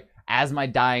he's just like, as my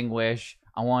dying wish,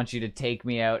 I want you to take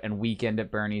me out and Weekend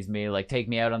at Bernie's me, like take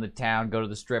me out on the town, go to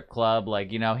the strip club,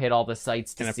 like, you know, hit all the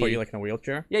sights to see. Can I put you like in a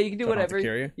wheelchair? Yeah, you can do whatever.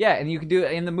 You? Yeah, and you can do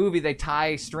it in the movie. They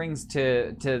tie strings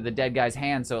to the dead guy's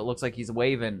hand so it looks like he's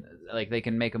waving, like they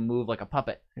can make him move like a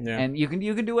puppet. Yeah. And you can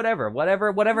do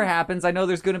whatever happens. I know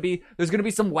there's gonna be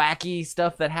some wacky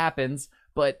stuff that happens,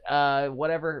 but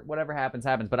whatever happens.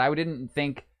 But I didn't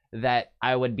think that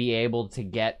I would be able to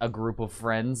get a group of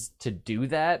friends to do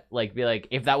that. Like, be like,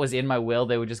 if that was in my will,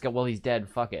 they would just go, well, he's dead,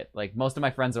 fuck it. Like, most of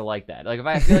my friends are like that. Like, if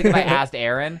I asked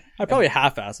Aaron... I'd probably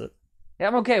half-ass it. Yeah,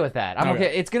 I'm okay with that. I'm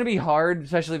okay. It's going to be hard,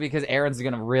 especially because Aaron's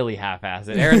going to really half-ass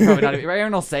it. Aaron's probably not...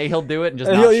 Aaron will say he'll do it and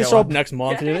just he'll show up next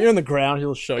month. Yeah. You're on the ground,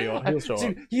 he'll show you up. He'll show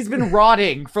up. He's been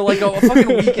rotting for like a fucking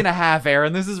week and a half,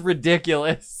 Aaron. This is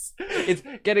ridiculous. It's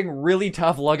getting really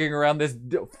tough lugging around this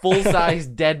full-size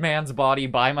dead man's body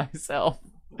by myself.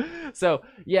 So,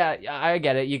 yeah, I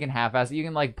get it. You can half-ass it. You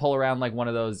can, like, pull around, like, one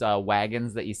of those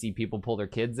wagons that you see people pull their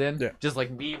kids in. Yeah. Just, like,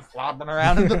 me flopping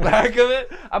around in the back of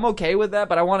it. I'm okay with that,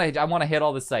 but I want to hit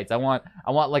all the sites. I want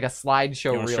like, a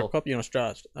slideshow reel. Strip club? You want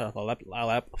a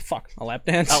lap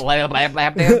dance? A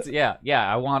lap dance? Yeah.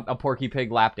 I want a Porky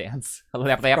Pig lap dance. A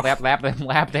lap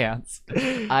dance.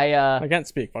 I can't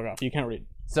speak. Fuck off. You can't read.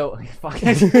 So, fuck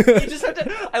it. You just have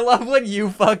to. I love when you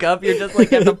fuck up. You're just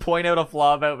like, have to point out a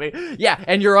flaw about me. Yeah,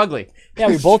 and you're ugly. Yeah,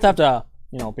 we both have to,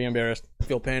 be embarrassed,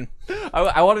 feel pain.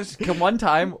 I want to come one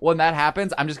time when that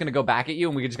happens. I'm just gonna go back at you,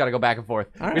 and we just gotta go back and forth.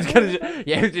 All right.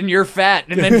 And you're fat,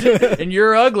 and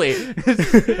you're ugly,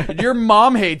 and your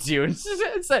mom hates you, and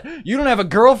it's like, you don't have a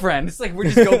girlfriend. It's like we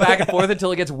just go back and forth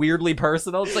until it gets weirdly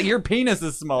personal. It's like your penis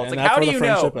is small. It's like, how do you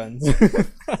know? Ends.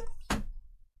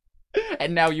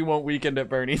 And now you won't Weekend at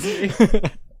Bernie's.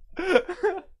 All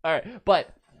right,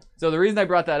 but so the reason I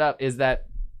brought that up is that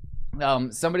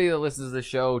somebody that listens to the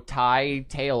show, Ty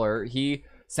Taylor, he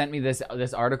sent me this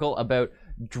article about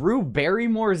Drew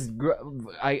Barrymore's,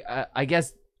 I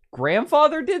guess,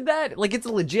 grandfather did that. Like, it's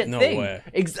a legit thing. No way.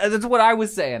 That's what I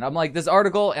was saying. I'm like, this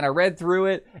article, and I read through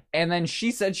it, and then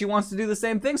she said she wants to do the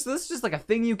same thing. So this is just like a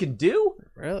thing you can do.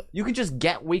 Really? You can just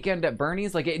get Weekend at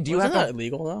Bernie's. Like, do you Isn't have that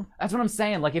illegal though? That's what I'm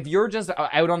saying. Like, if you're just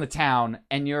out on the town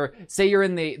and you're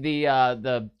in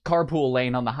the carpool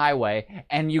lane on the highway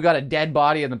and you got a dead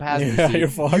body in the passenger seat, you're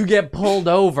fucked. You get pulled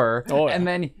over, yeah. And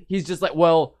then he's just like,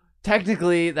 well,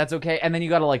 technically that's okay, and then you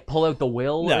gotta like pull out the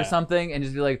will or something and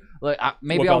just be like, look,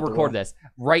 maybe I'll record this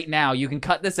right now. You can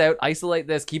cut this out, isolate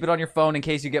this, keep it on your phone in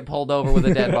case you get pulled over with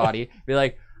a dead body. Be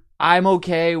like, I'm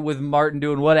okay with Martin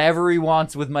doing whatever he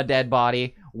wants with my dead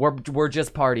body. We're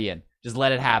just partying. Just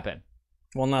let it happen.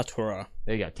 Well, natura.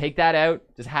 There you go. Take that out.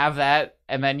 Just have that,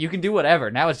 and then you can do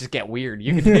whatever. Now it's just get weird.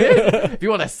 You can if you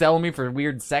want to sell me for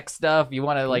weird sex stuff, you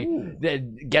want to like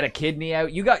get a kidney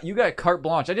out. You got carte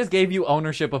blanche. I just gave you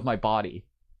ownership of my body.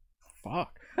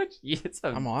 Fuck.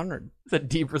 I'm honored. It's a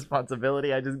deep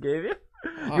responsibility I just gave you.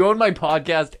 Fuck. You own my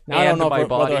podcast now, and I don't know my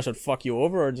body. Whether I should fuck you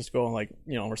over or just go and like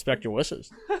respect your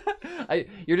wishes.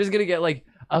 You're just gonna get like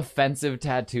offensive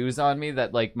tattoos on me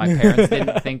that like my parents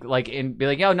didn't think like and be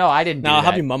like, oh no, I didn't do that. I'll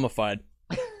have you mummified.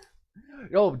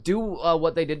 No, do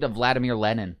what they did to Vladimir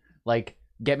Lenin. Like,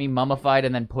 get me mummified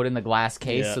and then put in the glass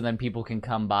case so then people can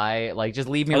come by. Like, just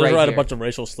leave me right here. I'll write a bunch of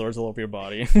racial slurs all over your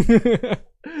body.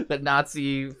 The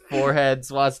Nazi forehead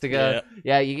swastika.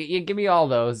 Yeah, you give me all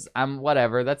those. I'm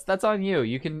whatever. That's on you.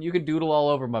 You can doodle all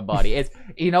over my body. It's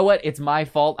you know what? It's my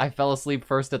fault. I fell asleep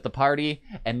first at the party,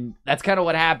 and that's kind of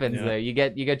what happens there. You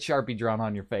get Sharpie drawn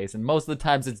on your face, and most of the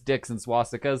times it's dicks and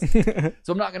swastikas.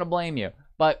 So I'm not gonna blame you.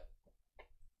 But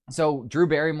so Drew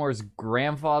Barrymore's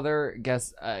grandfather,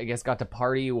 I guess got to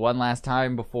party one last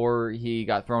time before he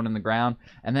got thrown in the ground,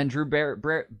 and then Drew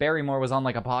Barrymore was on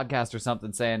like a podcast or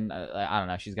something saying, I don't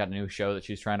know, she's got a new show that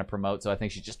she's trying to promote, so I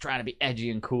think she's just trying to be edgy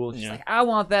and cool. She's like, I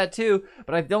want that too,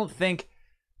 but I don't think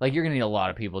like you're gonna need a lot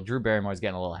of people. Drew Barrymore's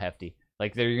getting a little hefty.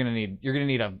 Like you're gonna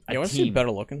need a team. Was she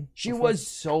better looking? She was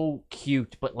so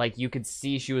cute, but like you could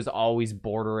see she was always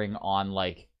bordering on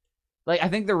like I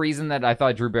think the reason that I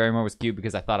thought Drew Barrymore was cute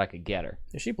because I thought I could get her.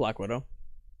 Is she Black Widow?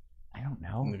 I don't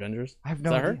know. In the Avengers? I have no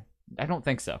Is that idea. her? I don't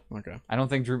think so. Okay. I don't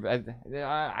think Drew.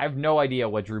 I have no idea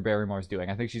what Drew Barrymore's doing.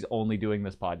 I think she's only doing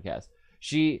this podcast.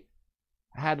 She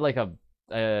had like a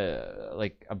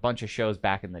bunch of shows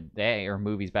back in the day or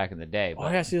movies back in the day. Oh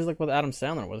But, yeah, she was like with Adam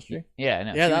Sandler, wasn't she? yeah,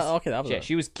 no, Yeah, she that, was, okay, that was yeah, it.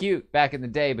 she was cute back in the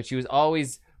day, but she was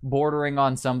always bordering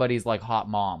on somebody's like hot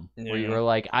mom, where you Yeah. were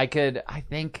like, I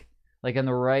think like in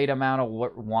the right amount of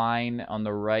wine on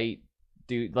the right.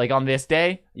 Dude, like on this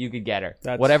day, you could get her.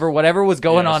 That's- Whatever was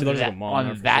going Yeah, on she looks like a that, mom, on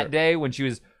yeah, for that sure. day when she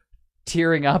was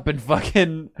tearing up and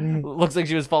fucking looks like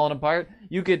she was falling apart.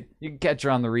 You could catch her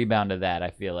on the rebound of that.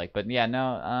 I feel like, but yeah, no.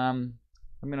 I'm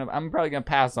probably gonna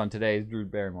pass on today's Drew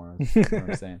Barrymore. That's what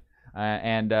I'm saying.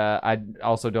 And I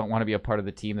also don't want to be a part of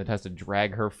the team that has to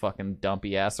drag her fucking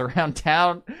dumpy ass around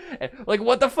town. Like,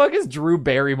 what the fuck is Drew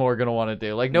Barrymore gonna want to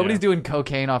do? Like, nobody's doing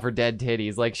cocaine off her dead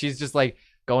titties. Like, she's just like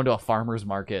going to a farmer's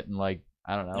market and like,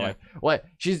 I don't know, Yeah. like what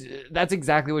that's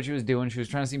exactly what she was doing. She was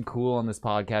trying to seem cool on this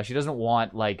podcast. She doesn't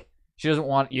want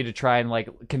you to try and like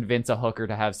convince a hooker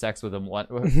to have sex with him one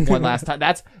last time.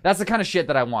 That's the kind of shit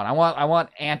that I want. I want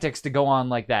antics to go on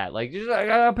like that. Like,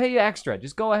 I'll pay you extra.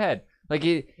 Just go ahead. Like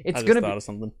it's I just gonna thought be. of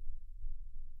something.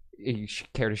 You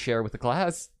care to share with the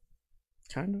class?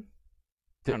 Kind of.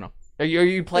 I don't know. Are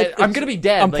you planning? I'm gonna be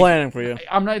dead. I'm Like, planning for you.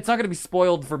 I'm not. It's not gonna be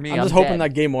spoiled for me. I'm just hoping dead.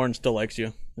 that Game Orange still likes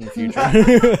you in the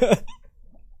future.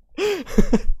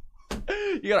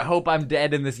 You gotta hope I'm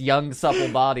dead in this young, supple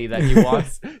body that he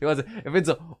wants. If it's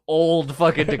an old,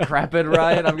 fucking decrepit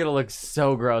Ryan, I'm gonna look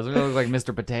so gross. I'm gonna look like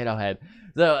Mr. Potato Head.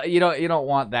 So you don't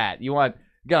want that. You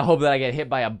gotta hope that I get hit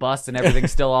by a bus and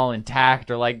everything's still all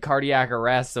intact, or like cardiac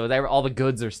arrest, so all the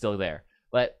goods are still there.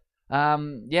 But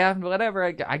yeah, whatever.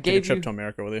 I Take a gave trip you to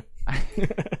America with you.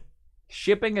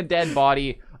 shipping a dead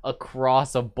body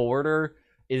across a border.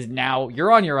 Is now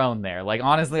you're on your own there. Like,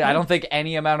 honestly, I don't think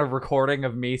any amount of recording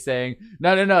of me saying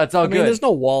no, it's all I mean, good. there's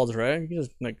no walls, right? You can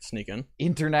just like sneak in.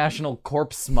 International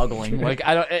corpse smuggling. Like,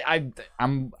 I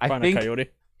Find a think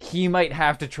coyote. he might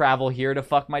have to travel here to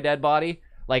fuck my dead body.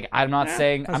 Like, I'm not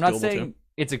saying doable too.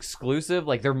 it's exclusive.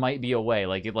 Like, there might be a way.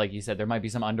 Like you said, there might be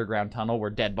some underground tunnel where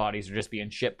dead bodies are just being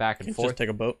shipped back and You forth. just take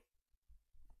a boat.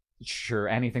 Sure,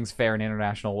 anything's fair in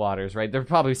international waters, right? There's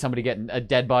probably somebody getting a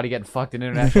dead body getting fucked in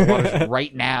international waters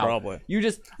right now. Probably.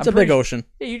 It's It's a big ocean.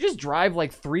 Yeah, you just drive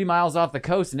like 3 miles off the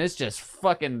coast and it's just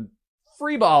fucking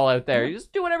free ball out there. You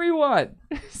just do whatever you want.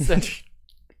 So,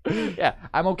 yeah,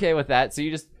 I'm okay with that. So you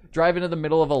just drive into the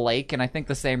middle of a lake, and I think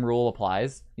the same rule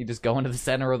applies. You just go into the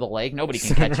center of the lake. Nobody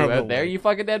can catch you out there. You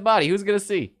fuck a dead body. Who's gonna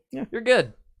see? Yeah. You're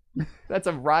good. That's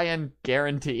a Ryan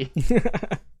guarantee.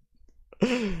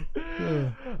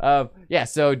 Yeah,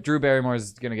 so Drew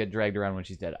Barrymore's gonna get dragged around when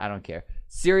she's dead. I don't care.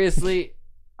 Seriously,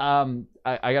 I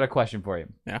got a question for you.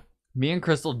 Yeah. Me and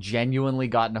Crystal genuinely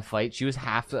got in a fight. She was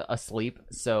half asleep,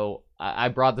 so I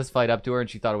brought this fight up to her, and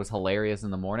she thought it was hilarious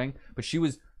in the morning. But she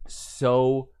was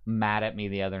so mad at me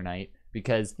the other night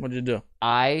because What did you do?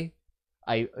 I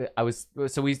was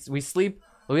so we sleep.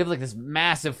 We have like this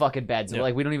massive fucking bed, so Yeah.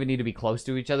 like we don't even need to be close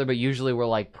to each other, but usually we're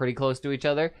like pretty close to each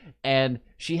other. And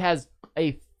she has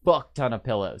a fuck ton of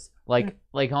pillows, like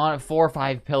on 4 or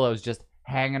 5 pillows just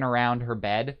hanging around her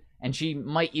bed, and she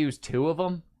might use 2 of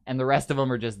them, and the rest of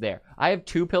them are just there. I have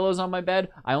 2 pillows on my bed.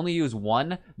 I only use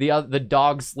 1. The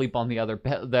dogs sleep on the other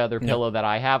pillow that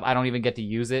I have. I don't even get to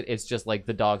use it. It's just like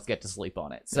the dogs get to sleep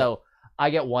on it. So I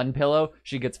get 1 pillow.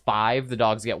 She gets 5. The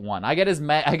dogs get 1. I get as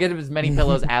many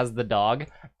pillows as the dog.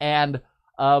 And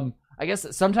I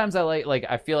guess sometimes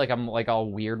I feel like I'm like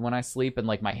all weird when I sleep, and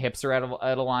like my hips are at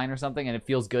a line or something, and it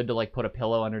feels good to like put a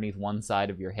pillow underneath one side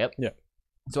of your hip. Yeah.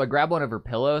 So I grab one of her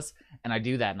pillows and I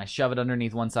do that, and I shove it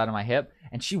underneath one side of my hip,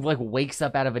 and she like wakes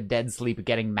up out of a dead sleep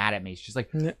getting mad at me. She's like,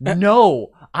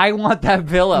 "No, I want that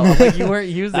pillow." I'm like, "You weren't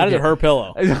using That it." is her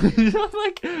pillow. I'm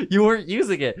like, "You weren't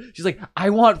using it." She's like,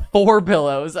 "I want 4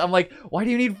 pillows." I'm like, "Why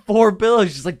do you need 4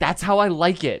 pillows?" She's like, "That's how I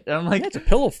like it." And I'm like, Yeah, it's a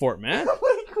pillow fort, man. like,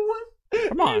 what?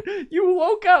 Come on. You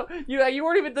woke up. You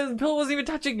weren't even. The pillow wasn't even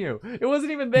touching you. It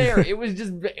wasn't even there. It was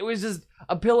just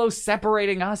a pillow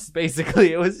separating us.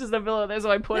 Basically, it was just a pillow there.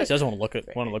 So I put Yeah, it. she doesn't want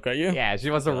to look at you. Yeah, she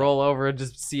wants to roll over and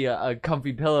just see a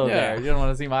comfy pillow Yeah. there. You don't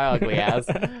want to see my ugly ass.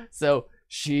 So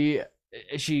she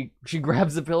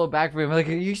grabs the pillow back from me. I'm like,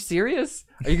 "Are you serious?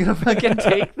 Are you gonna fucking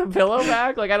take the pillow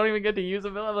back? Like, I don't even get to use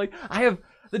a pillow." I'm like,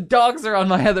 the dogs are on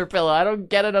my other pillow. I don't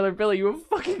get another pillow. You have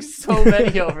fucking so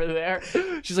many over there.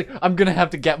 She's like, "I'm gonna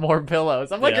have to get more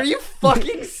pillows." I'm like, Yeah. "Are you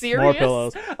fucking serious?" More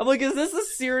pillows. I'm like, "Is this a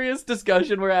serious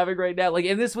discussion we're having right now?" Like,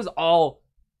 and this was all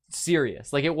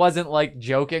serious. Like, it wasn't like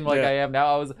joking like I am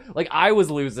now. I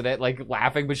was losing it, like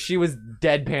laughing, but she was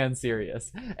deadpan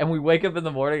serious. And we wake up in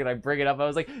the morning and I bring it up. I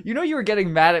was like, you know, you were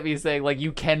getting mad at me saying like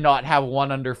you cannot have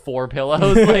one under 4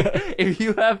 pillows. Like, if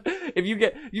you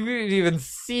even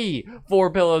see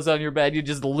 4 pillows on your bed, you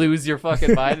just lose your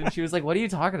fucking mind. And she was like, what are you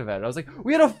talking about? And I was like,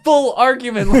 we had a full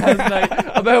argument last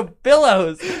night about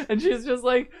pillows. And she was just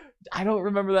like, I don't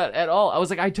remember that at all. I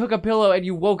was like, I took a pillow and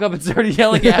you woke up and started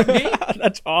yelling at me.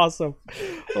 That's awesome.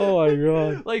 Oh my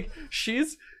god. Like,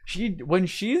 when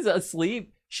she's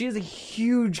asleep, she's a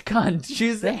huge cunt.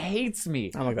 She hates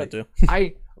me. I'm like that too.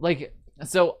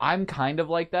 So I'm kind of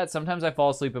like that. Sometimes I fall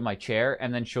asleep in my chair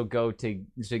and then she'll go to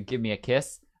give me a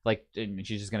kiss. Like, and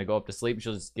she's just gonna go up to sleep and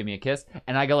she'll just give me a kiss.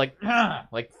 And I go like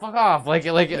fuck off.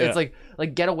 It's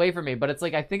like get away from me. But it's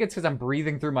like, I think it's because I'm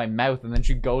breathing through my mouth and then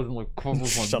she goes and like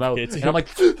covers my mouth. And I'm like,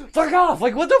 fuck off.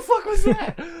 Like, what the fuck was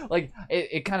that? Like,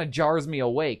 it kind of jars me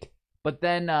awake. But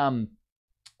then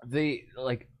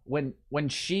when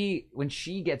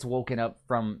she gets woken up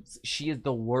from, she is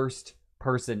the worst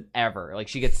person ever. Like,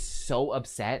 she gets so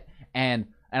upset and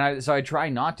I try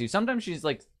not to. Sometimes she's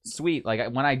like sweet,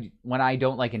 like when I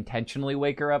don't like intentionally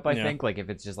wake her up, I think, like if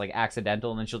it's just like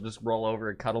accidental, and then she'll just roll over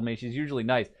and cuddle me, she's usually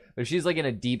nice. But if she's like in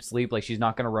a deep sleep, like she's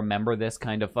not gonna remember this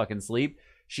kind of fucking sleep,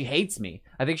 she hates me.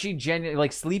 I think she genuinely,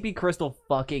 like, Sleepy Crystal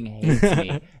fucking hates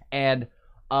me. And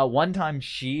one time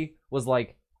she was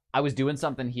like, I was doing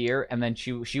something here, and then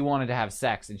she wanted to have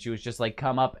sex, and she was just like,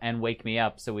 come up and wake me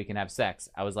up so we can have sex.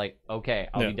 I was like, okay,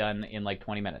 I'll be done in like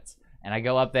 20 minutes. And I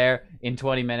go up there in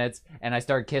 20 minutes, and I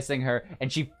start kissing her,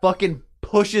 and she fucking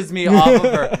pushes me off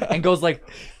of her and goes like,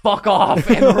 fuck off,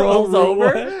 and rolls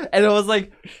over. And it was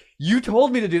like, you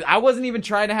told me to do that. I wasn't even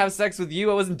trying to have sex with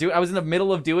you. I was in the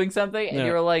middle of doing something, and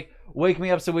you were like, wake me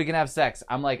up so we can have sex.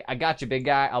 I'm like, I got you, big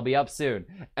guy. I'll be up soon.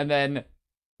 And then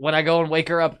when I go and wake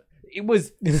her up, it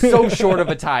was so short of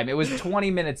a time. It was 20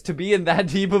 minutes to be in that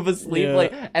deep of a sleep.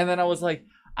 Like, and then I was like,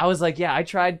 yeah, I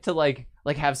tried to like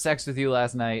have sex with you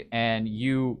last night, and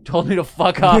you told me to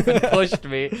fuck off and pushed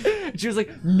me. And she was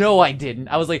like, no, I didn't.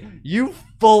 I was like, you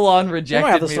full on rejected me. You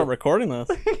might have to start recording this.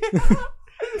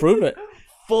 Prove it.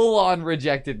 Full on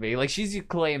rejected me. Like, she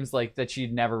claims like that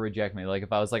she'd never reject me. Like,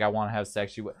 if I was like, I want to have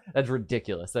sex, she would. That's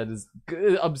ridiculous. That is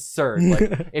absurd.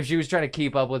 Like, if she was trying to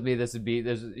keep up with me,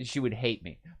 she would hate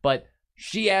me. But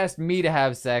she asked me to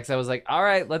have sex. I was like, all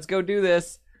right, let's go do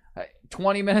this.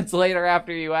 20 minutes later,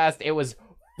 after you asked, it was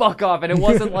fuck off. And it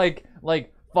wasn't like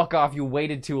fuck off, you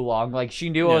waited too long. Like, she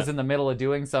knew I was in the middle of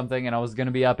doing something and I was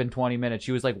gonna be up in 20 minutes.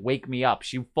 She was like, wake me up.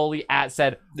 She fully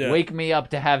said wake me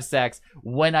up to have sex.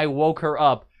 When I woke her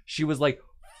up, she was like,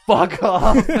 fuck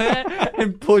off,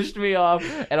 and pushed me off.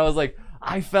 And I was like,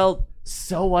 I felt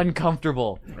so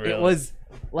uncomfortable. Really? It was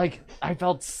like, I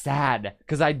felt sad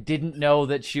because I didn't know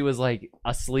that she was like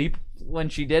asleep when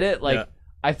she did it. Like,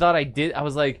 I thought I did. I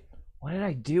was like, what did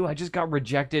I do? I just got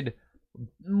rejected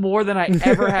more than I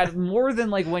ever had. More than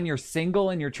like when you're single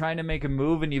and you're trying to make a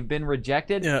move and you've been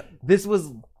rejected. This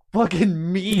was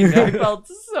fucking mean. I felt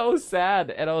so sad.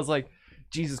 And I was like,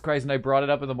 Jesus Christ. And I brought it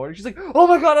up in the morning. She's like, oh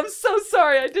my God, I'm so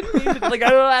sorry. I didn't mean to. Like,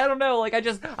 I don't know. Like, I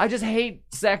just hate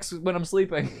sex when I'm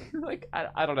sleeping. Like,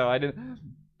 I don't know. I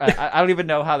don't even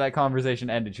know how that conversation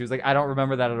ended. She was like, I don't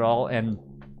remember that at all. And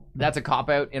that's a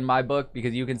cop-out in my book,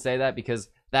 because you can say that, because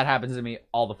that happens to me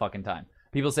all the fucking time.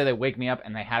 People say they wake me up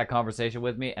and they had a conversation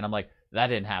with me, and I'm like, that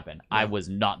didn't happen. I was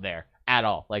not there at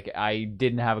all. Like, I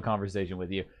didn't have a conversation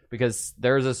with you, because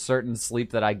there's a certain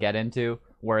sleep that I get into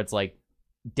where it's like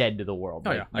dead to the world.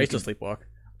 Oh, like, yeah. I used to sleepwalk.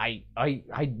 I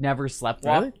never slept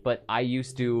walk, really? But I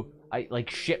used to. Like,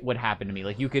 shit would happen to me.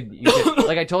 Like, you could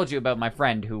like, I told you about my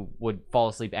friend who would fall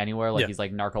asleep anywhere. Like, he's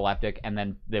like narcoleptic, and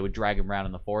then they would drag him around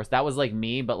in the forest. That was like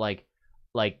me, but like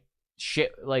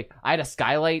shit. Like, I had a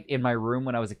skylight in my room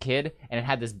when I was a kid, and it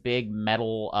had this big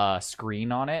metal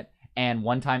screen on it. And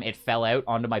one time it fell out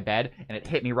onto my bed, and it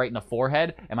hit me right in the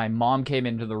forehead. And my mom came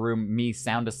into the room, me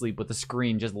sound asleep with the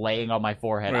screen just laying on my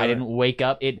forehead. Really? I didn't wake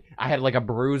up. I had like a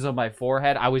bruise on my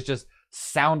forehead. I was just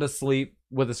sound asleep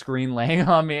with a screen laying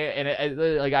on me, and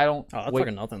like, I don't. Oh, that's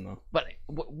fucking nothing though. But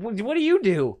what do you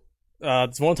do?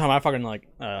 It's one time I fucking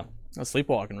I was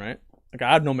sleepwalking, right? Like,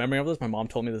 I have no memory of this. My mom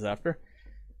told me this after.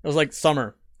 It was like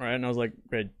summer, right? And I was like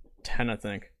grade 10, I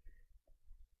think.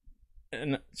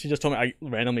 And she just told me, I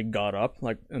randomly got up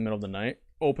like in the middle of the night,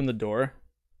 opened the door,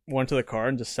 went to the car,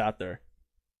 and just sat there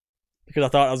because I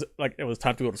thought it was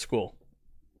time to go to school.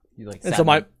 You like sat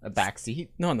in a back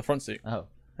seat? No, in the front seat. Oh.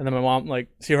 And then my mom, like,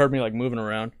 she heard me, like, moving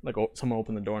around. Like, someone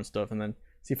opened the door and stuff. And then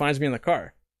she finds me in the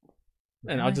car.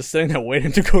 And I was just sitting there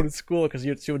waiting to go to school because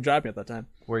she would drive me at that time.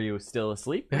 Were you still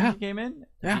asleep when Yeah. you came in?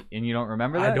 Yeah. And you don't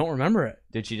remember that? I don't remember it.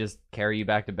 Did she just carry you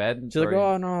back to bed? She's like,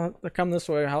 oh, no, come this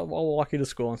way. I'll walk you to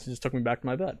school. And she just took me back to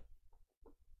my bed.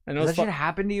 And it Does was that shit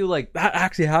happen to you? Like, that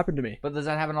actually happened to me. but does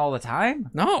that happen all the time?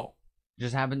 No.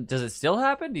 Just happen? Does it still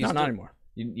happen? Do you No, still, not anymore.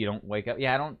 You don't wake up?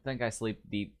 Yeah, I don't think I sleep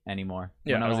deep anymore.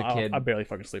 Yeah, When I was a kid, I barely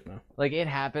fucking sleep now. like it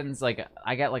happens. Like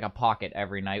I get like a pocket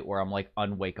every night where I'm like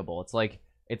unwakeable. It's like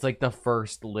the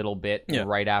first little bit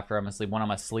right after I'm asleep. When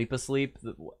I'm asleep,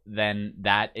 then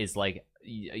that is like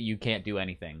you can't do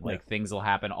anything. Like things will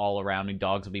happen all around me.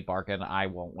 Dogs will be barking. I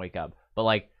won't wake up. But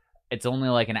like it's only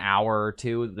like an hour or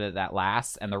two that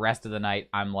lasts, and the rest of the night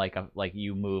I'm like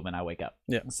you move and I wake up.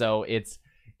 Yeah. So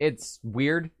it's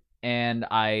weird. And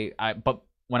but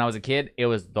when I was a kid, it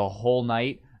was the whole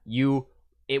night.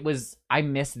 I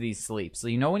missed these sleeps. So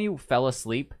you know when you fell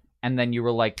asleep and then you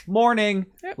were like, morning.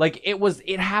 Yep. Like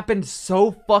it happened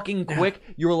so fucking quick.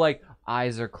 You were like,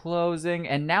 eyes are closing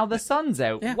and now the sun's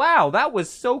out. Yeah. Wow, that was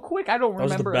so quick. I don't remember.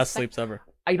 Those are the best sleeps ever.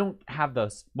 I don't have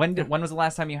those. When was the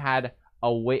last time you had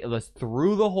a wait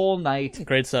through the whole night?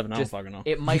 Grade 7, I don't fucking know.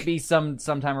 It might be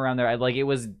sometime around there. It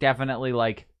was definitely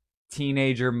like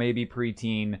teenager, maybe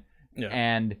preteen. Yeah.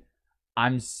 And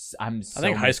I'm so I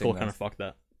think high school kind of fucked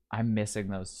that. I'm missing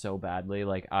those so badly.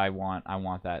 Like I want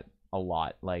that a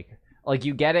lot. Like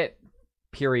you get it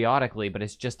periodically, but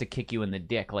it's just to kick you in the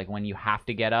dick. Like when you have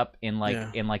to get up in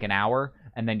an hour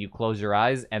and then you close your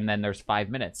eyes and then there's 5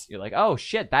 minutes. You're like, oh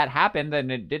shit, that happened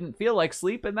and it didn't feel like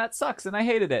sleep and that sucks and I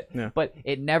hated it. Yeah. But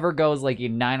it never goes like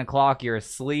in 9 o'clock you're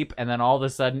asleep and then all of a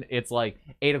sudden it's like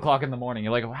 8 o'clock in the morning.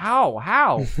 You're like,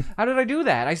 how did I do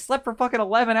that? I slept for fucking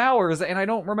 11 hours and I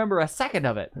don't remember a second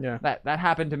of it. Yeah. That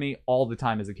happened to me all the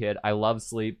time as a kid. I love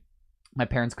sleep. My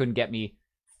parents couldn't get me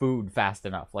food fast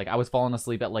enough. Like I was falling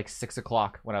asleep at like 6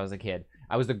 o'clock when I was a kid.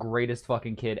 I was the greatest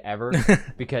fucking kid ever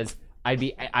because I'd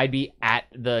be at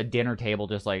the dinner table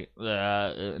just like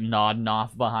nodding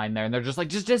off behind there, and they're just like,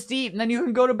 just eat, and then you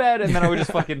can go to bed, and then I would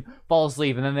just fucking fall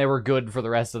asleep, and then they were good for the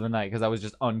rest of the night because I was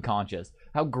just unconscious.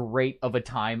 How great of a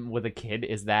time with a kid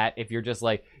is that? If you're just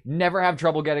like never have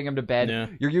trouble getting him to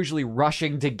bed, you're usually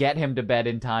rushing to get him to bed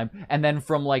in time, and then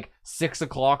from like 6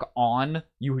 o'clock on,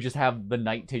 you just have the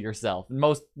night to yourself.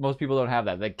 Most people don't have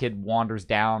that. That kid wanders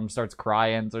down, starts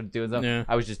crying, starts doing something. Yeah.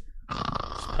 I was just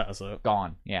pass out.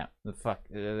 gone. Yeah, the fuck.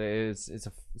 It's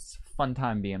a fun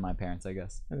time being my parents, I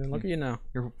guess. And then look at you now.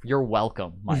 You're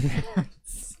welcome, my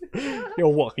parents. You're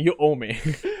welcome. You owe me.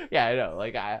 Yeah, I know.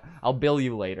 Like I'll bill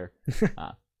you later.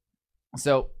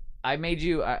 So I made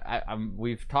you.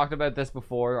 We've talked about this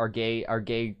before. Our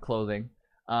gay clothing.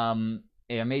 I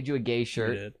made you a gay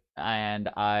shirt, did. and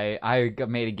I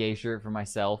made a gay shirt for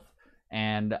myself.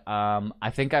 And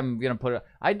I think I'm gonna put it.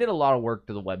 I did a lot of work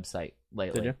to the website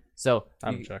lately. Did you? So I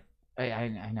haven't checked.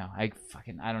 I know. I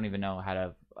don't even know how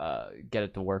to get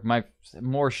it to work. My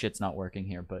more shit's not working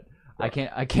here, but I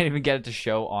can't even get it to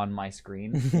show on my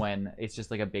screen when it's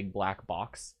just like a big black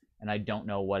box and I don't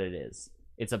know what it is.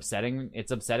 It's upsetting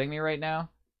me right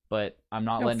now, but I'm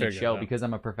not letting it show because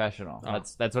I'm a professional. Oh.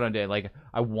 That's what I'm doing. Like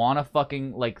I want to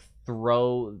fucking like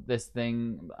throw this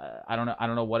thing. I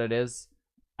don't know what it is.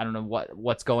 I don't know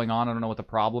what's going on. I don't know what the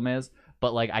problem is,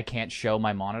 but like I can't show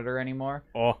my monitor anymore.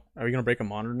 Oh, are we gonna break a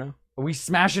monitor now? Are we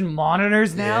smashing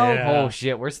monitors now? Yeah. Oh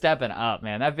shit, we're stepping up,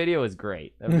 man. That video is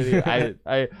great. That video,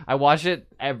 I watch it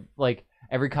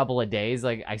every couple of days.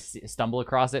 Like I stumble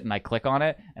across it and I click on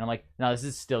it and I'm like, no, this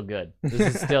is still good.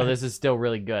 This is still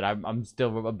really good. I'm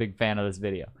still a big fan of this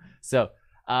video. So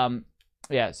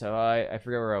yeah. So I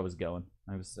forget where I was going.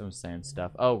 I was saying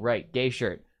stuff. Oh right, gay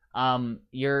shirt. I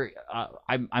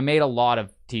made a lot of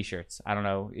t-shirts. I don't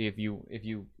know if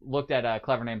you looked at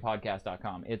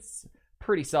clevernamepodcast.com. It's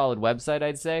pretty solid website,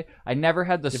 I'd say. I never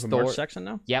had the store merch section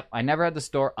now. Yep, I never had the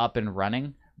store up and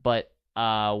running, but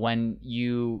when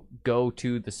you go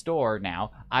to the store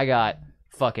now, I got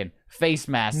fucking face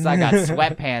masks, I got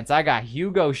sweatpants, I got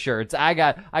Hugo shirts, I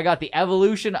got the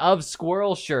evolution of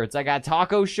squirrel shirts, I got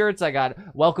taco shirts, I got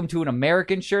welcome to an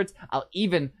American shirts. I'll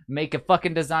even make a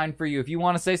fucking design for you. If you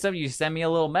want to say something, you send me a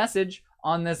little message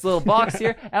on this little box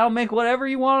here, and I'll make whatever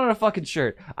you want on a fucking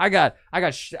shirt. I got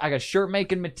shirt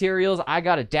making materials. I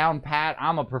got it down pat.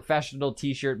 I'm a professional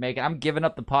t-shirt maker. I'm giving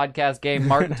up the podcast game.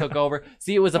 Martin took over.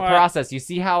 See, it was a process. You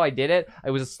see how I did it?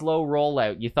 It was a slow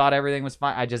rollout. You thought everything was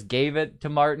fine. I just gave it to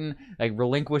Martin, like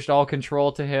relinquished all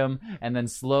control to him, and then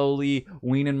slowly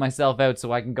weaning myself out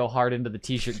so I can go hard into the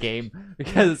t-shirt game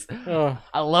because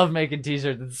I love making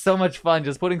t-shirts. It's so much fun.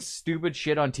 Just putting stupid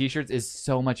shit on t-shirts is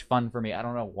so much fun for me. I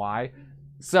don't know why.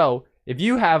 So If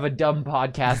you have a dumb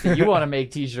podcast that you want to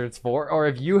make t-shirts for, or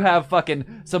if you have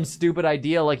fucking some stupid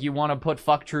idea like you want to put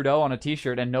fuck Trudeau on a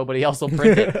t-shirt and nobody else will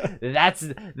print it,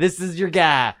 this is your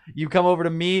guy. You come over to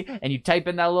me and you type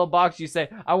in that little box, you say,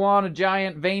 I want a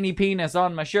giant veiny penis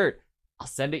on my shirt. I'll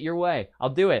send it your way. I'll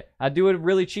do it. I'll do it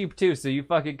really cheap too. So you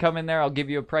fucking come in there, I'll give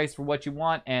you a price for what you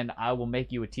want, and I will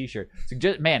make you a t-shirt. So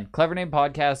just, man, Clever Name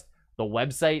Podcast, the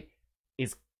website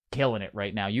is killing it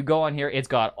right now. You go on here, it's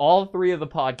got all 3 of the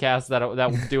podcasts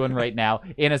that we're doing right now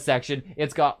in a section.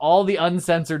 It's got all the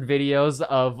uncensored videos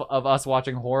of us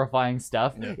watching horrifying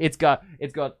stuff. Yeah. It's got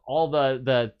all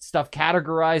the stuff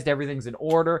categorized. Everything's in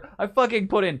order. I fucking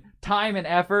put in time and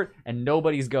effort, and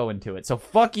nobody's going to it. So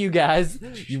fuck you guys.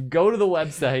 You go to the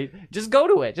website. Just go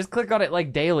to it. Just click on it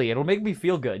like daily. It'll make me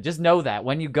feel good. Just know that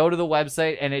when you go to the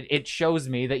website and it shows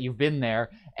me that you've been there,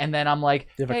 and then I'm like,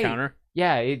 you have a counter?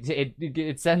 Yeah,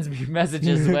 it sends me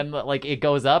messages when like it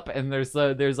goes up and there's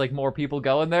like more people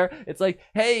going there. It's like,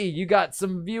 hey, you got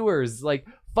some viewers. Like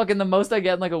fucking the most I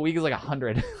get in like a week is like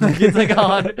 100. Like it's like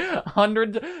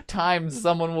 100 times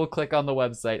someone will click on the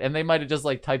website and they might have just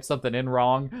like typed something in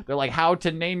wrong. They're like, how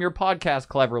to name your podcast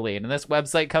cleverly, and this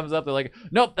website comes up. They're like,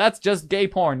 nope, that's just gay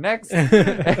porn. Next,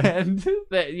 and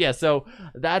yeah, so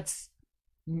that's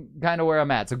kind of where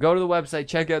I'm at. So go to the website,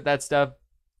 check out that stuff.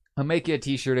 I'll make you a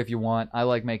t-shirt if you want. I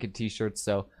like making t-shirts,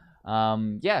 so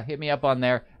yeah, hit me up on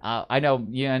there. I know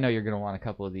you're gonna want a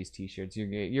couple of these t-shirts.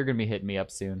 You're gonna be hitting me up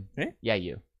soon. Eh? Yeah,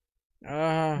 you.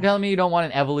 Telling me you don't want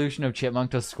an evolution of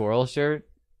chipmunk to squirrel shirt?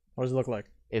 What does it look like?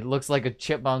 It looks like a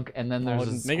chipmunk, and then there's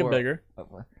a make squirrel. it bigger.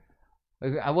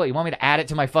 What, you want me to add it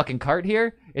to my fucking cart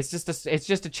here? It's just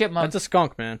a chipmunk. That's a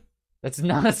skunk, man. That's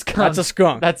not a skunk. That's a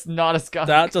skunk. That's not a skunk.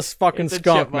 That's a fucking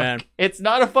skunk, man. It's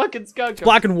not a fucking skunk. It's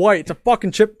black and white. It's a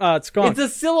fucking skunk. It's a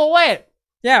silhouette.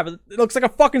 Yeah, but it looks like a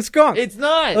fucking skunk. It's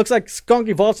not. It looks like skunk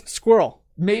evolves into squirrel.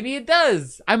 Maybe it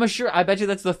does. I bet you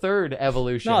that's the third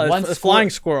evolution. No, it's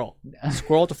flying squirrel.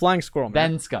 Squirrel to flying squirrel,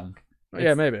 man. Then skunk.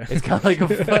 Yeah, maybe. It's got like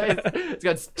it's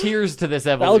got tiers to this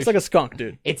evolution. That looks like a skunk,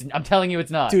 dude. I'm telling you,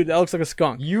 it's not. Dude, that looks like a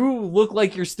skunk. You look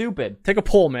like you're stupid. Take a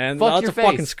poll, man. Fuck That's a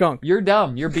fucking skunk. You're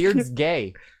dumb. Your beard's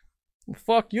gay.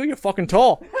 Fuck you, you're fucking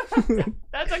tall.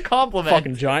 That's a compliment.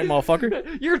 Fucking giant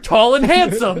motherfucker. You're tall and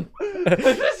handsome.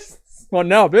 Well,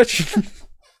 now, bitch.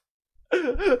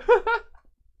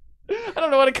 I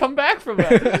don't know how to come back from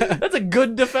that. That's a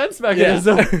good defense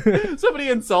mechanism. Yeah. Somebody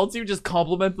insults you, just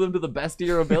compliment them to the best of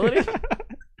your ability.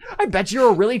 I bet you're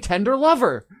a really tender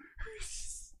lover.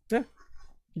 Yeah.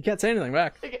 You can't say anything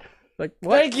back. Like,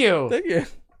 what? Thank you. Thank you.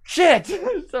 Shit.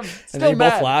 I'm still and then you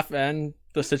mad. both laugh, and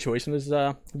the situation is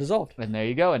dissolved. And there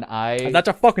you go. And that's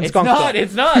a fucking skunk.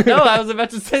 It's not. No, I was about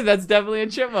to say that's definitely a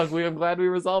chipmunk. I'm glad we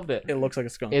resolved it. It looks like a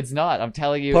skunk. It's not. I'm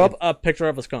telling you. Put up a picture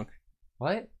of a skunk.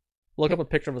 What? Look up a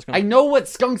picture of a skunk. I know what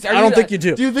skunks are. I don't think you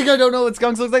do. Do you think I don't know what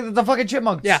skunks look like? It's a fucking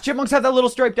chipmunk. Yeah. Chipmunks have that little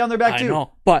stripe down their back too. I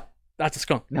know, but that's a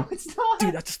skunk. No, it's not.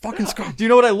 Dude, that's a fucking skunk. Do you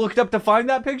know what I looked up to find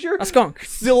that picture? A skunk.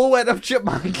 Silhouette of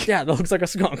chipmunk. Yeah, that looks like a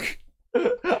skunk.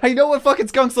 I know what fucking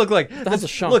skunks look like. That's a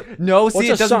skunk. Look, no, see,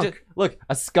 it doesn't. Skunk? Look,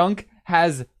 a skunk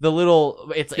has the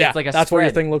little. It's like a. That's spread. what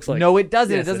your thing looks like. No, it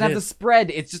doesn't. Yes, it doesn't have the spread.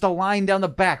 It's just a line down the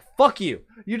back. Fuck you.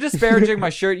 You're disparaging my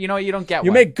shirt. You know what? You don't get.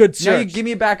 You one. make good shirts. No, you give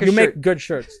me back a shirt. You make good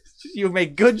shirts. You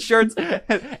make good shirts,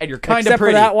 and you're kind of Except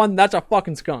pretty. for that one, that's a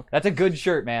fucking skunk. That's a good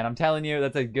shirt, man. I'm telling you,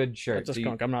 that's a good shirt. That's a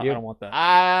skunk. I don't want that.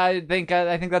 I think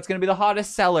that's gonna be the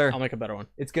hottest seller. I'll make a better one.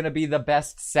 It's gonna be the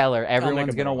best seller.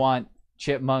 Everyone's gonna want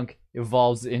chipmunk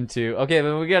evolves into. Okay,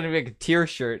 then we gotta make a tier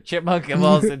shirt. Chipmunk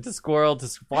evolves into squirrel to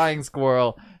flying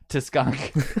squirrel to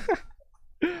skunk.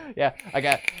 Yeah, I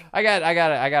got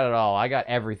it all. I got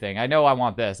everything. I know I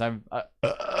want this.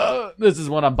 This is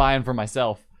what I'm buying for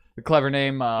myself. The clever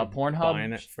name, Pornhub.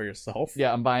 Buying it for yourself?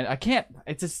 Yeah, I'm buying. I can't.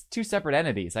 It's just two separate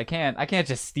entities. I can't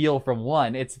just steal from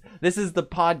one. This is the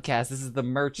podcast. This is the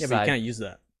merch side. Yeah, but you can't use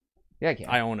that. Yeah, I can.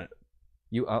 I own it.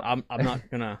 You? I'm not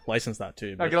gonna license that to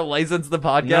you. Not gonna license the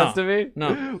podcast to me?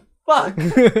 No. Fuck.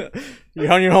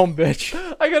 You're on your own, bitch.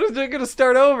 I gotta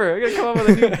start over. I gotta come up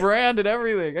with a new brand and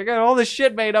everything. I got all this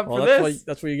shit made up for this.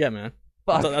 That's what you get, man.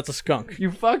 Fuck. That's a skunk.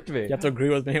 You fucked me. You have to agree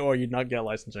with me, or you'd not get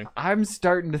licensing. I'm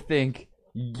starting to think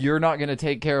you're not gonna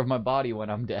take care of my body when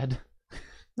I'm dead.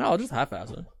 No, I'll just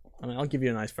half-ass it. I mean, I'll give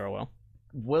you a nice farewell.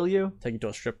 Will you? Take you to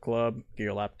a strip club, give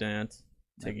you a lap dance,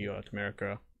 take you to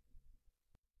America.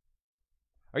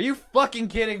 Are you fucking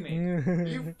kidding me? Are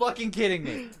you fucking kidding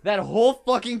me? That whole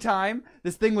fucking time,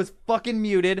 this thing was fucking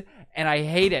muted, and I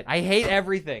hate it. I hate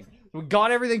everything. We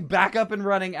got everything back up and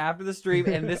running after the stream,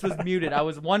 and this was muted. I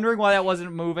was wondering why that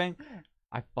wasn't moving.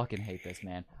 I fucking hate this,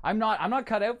 man. I'm not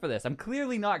cut out for this. I'm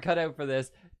clearly not cut out for this.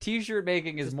 T-shirt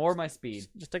making is more my speed.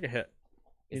 Just take a hit.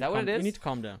 Is that what it is? You need to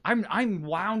calm down. I'm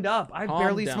wound up. I Calm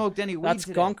barely down. smoked any weed That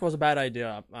today. skunk was a bad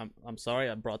idea. I'm sorry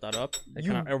I brought that up.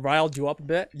 It riled you up a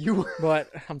bit. But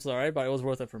I'm sorry, but it was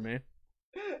worth it for me.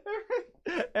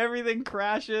 Everything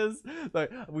crashes.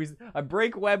 Like I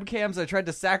break webcams. I tried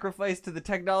to sacrifice to the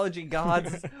technology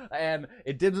gods, and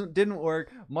it didn't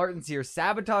work. Martin's here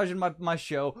sabotaging my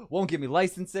show. Won't give me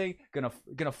licensing.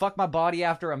 Gonna fuck my body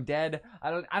after I'm dead. I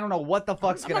don't know what the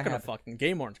fuck's gonna happen. Fucking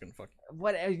Game Martin's gonna fuck you.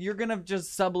 What, you're gonna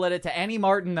just sublet it to any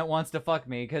Martin that wants to fuck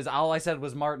me? Because all I said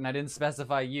was Martin. I didn't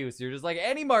specify you. So you're just like,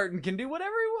 any Martin can do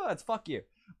whatever he wants. Fuck you.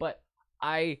 But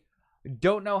I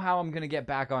don't know how I'm gonna get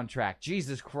back on track.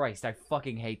 Jesus Christ, I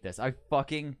fucking hate this. I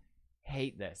fucking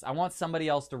hate this. I want somebody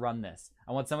else to run this.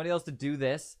 I want somebody else to do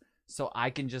this so I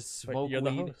can just smoke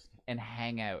weed and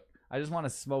hang out. I just want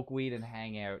to smoke weed and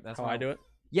hang out. That's how I do it.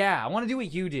 Yeah, I want to do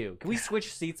what you do. Can we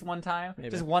switch seats one time? Maybe.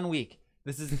 Just 1 week.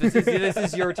 This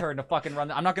is your turn to fucking run.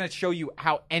 I'm not gonna show you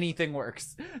how anything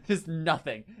works. Just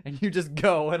nothing, and you just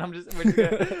go, and I'm just. All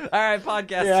right,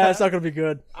 podcast. Yeah, it's not gonna be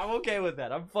good. I'm okay with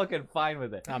that. I'm fucking fine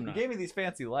with it. I'm not. You gave me these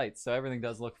fancy lights, so everything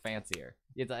does look fancier.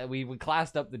 We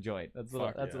classed up the joint. That's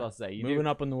what I'll say. Moving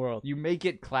up in the world. You make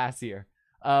it classier.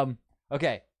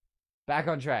 Okay, back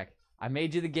on track. I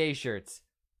made you the gay shirts.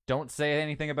 Don't say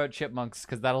anything about chipmunks,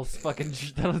 because that'll fucking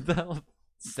that'll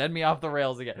send me off the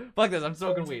rails again. Fuck this, I'm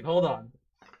smoking weed. Hold on.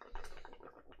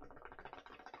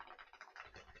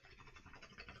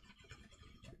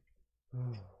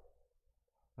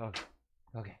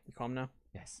 Okay. You calm now?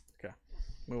 Yes. Okay.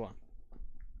 Move on.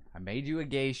 I made you a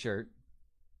gay shirt.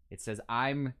 It says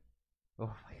I'm... Oh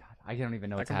my god. I don't even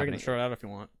know what's happening. I can bring the shirt out if you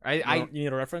want. You need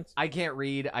a reference? I can't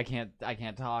read. I can't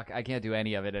talk. I can't do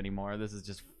any of it anymore. This is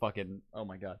just fucking... Oh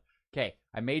my god. Okay.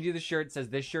 I made you the shirt. It says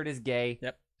this shirt is gay.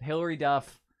 Yep. Hilary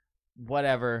Duff,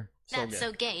 whatever. That's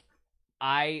so gay.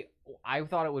 I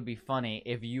thought it would be funny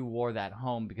if you wore that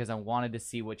home because I wanted to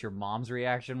see what your mom's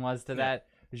reaction was to that.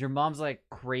 Because your mom's like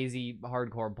crazy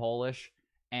hardcore Polish,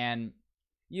 and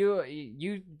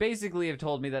you basically have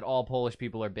told me that all Polish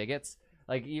people are bigots.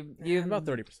 Like you about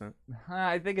 30%.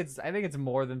 I think it's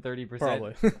more than 30%.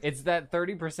 Probably. It's that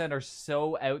 30% are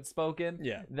so outspoken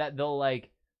that they'll like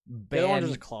ban. They don't want to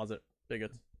just closet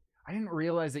bigots. I didn't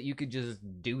realize that you could just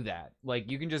do that. Like,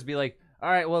 you can just be like, all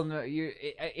right, well, no,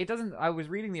 it doesn't... I was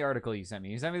reading the article you sent me.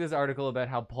 You sent me this article about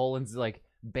how Poland's, like,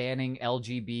 banning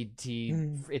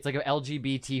LGBT... It's like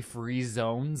LGBT-free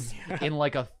zones in,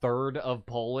 like, a third of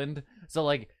Poland. So,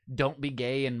 like, don't be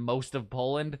gay in most of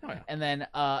Poland. Oh, yeah. And then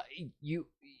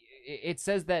it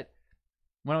says that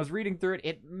when I was reading through it,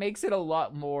 it makes it a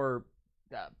lot more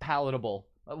palatable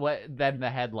than the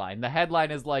headline. The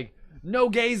headline is like, no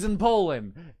gays in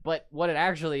Poland. But what it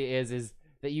actually is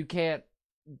that you can't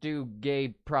do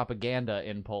gay propaganda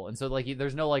in Poland. So, like,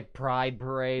 there's no, like, pride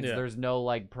parades. Yeah. There's no,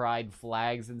 like, pride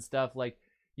flags and stuff. Like,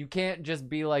 you can't just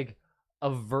be, like,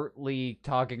 overtly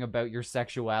talking about your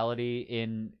sexuality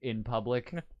in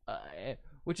public.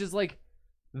 Which is, like,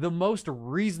 the most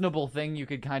reasonable thing you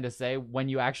could kind of say when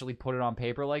you actually put it on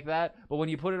paper like that. But when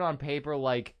you put it on paper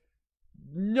like,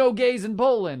 no gays in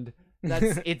Poland,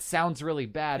 it sounds really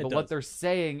bad. But what they're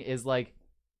saying is like,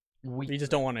 we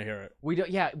just don't want to hear it. We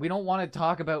don't want to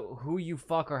talk about who you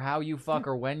fuck or how you fuck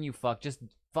or when you fuck. Just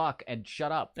fuck and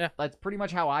shut up. Yeah, that's pretty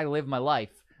much how I live my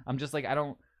life. I'm just like, I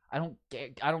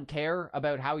don't care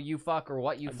about how you fuck or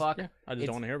what you fuck. I just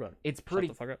don't want to hear about it. It's pretty.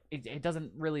 Shut the fuck up. It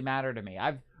doesn't really matter to me.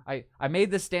 I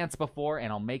made this stance before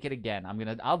and I'll make it again.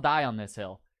 I'll die on this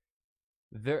hill.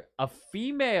 A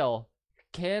female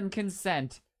can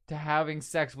consent to having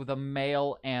sex with a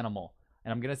male animal,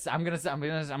 and I'm gonna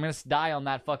die on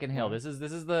that fucking hill. This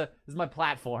is my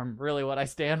platform. Really, what I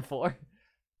stand for.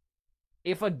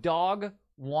 If a dog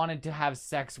wanted to have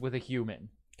sex with a human,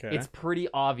 it's pretty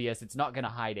obvious. It's not gonna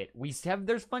hide it.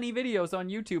 There's funny videos on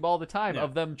YouTube all the time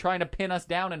of them trying to pin us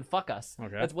down and fuck us.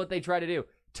 Okay. That's what they try to do.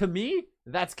 To me,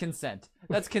 that's consent.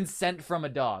 That's consent from a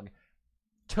dog.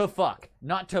 To fuck,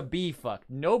 not to be fucked.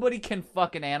 Nobody can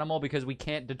fuck an animal because we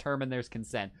can't determine there's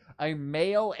consent. A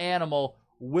male animal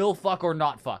will fuck or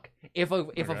not fuck.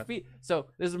 So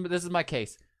this is my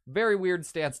case. Very weird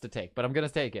stance to take, but I'm gonna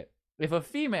take it. If a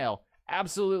female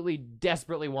absolutely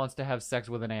desperately wants to have sex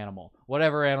with an animal,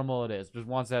 whatever animal it is, just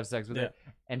wants to have sex with it,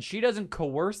 and she doesn't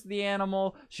coerce the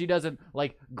animal, she doesn't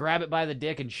like grab it by the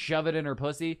dick and shove it in her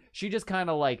pussy, she just kind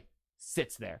of like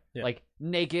sits there, like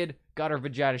naked, got her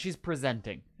vagina, she's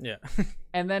presenting. Yeah.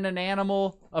 And then an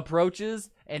animal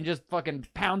approaches and just fucking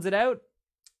pounds it out.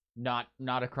 Not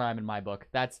a crime in my book.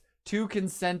 That's two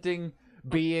consenting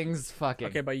beings fucking.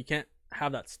 Okay, but you can't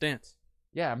have that stance.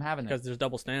 Yeah, I'm having it. Because there's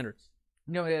double standards.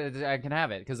 No, I can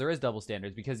have it because there is double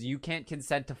standards because you can't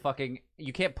consent to fucking.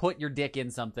 You can't put your dick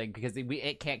in something because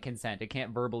it can't consent. It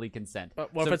can't verbally consent.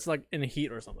 But what if it's like in the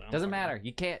heat or something? Doesn't matter.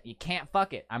 You can't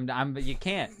fuck it. You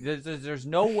can't. There's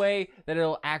no way that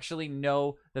it'll actually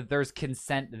know that there's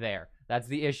consent there. That's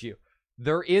the issue.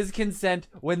 There is consent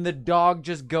when the dog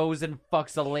just goes and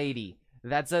fucks a lady.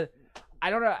 I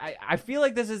don't know. I feel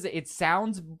like it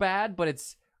sounds bad, but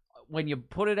it's when you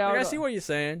put it out. Like, I see what you're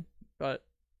saying, but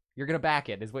you're gonna back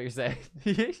it, is what you're saying.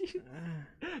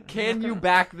 Can you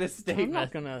back this statement? I'm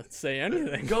not gonna say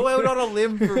anything. Go out on a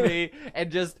limb for me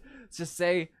and just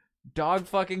say dog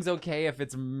fucking's okay if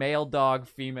it's male dog,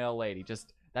 female lady.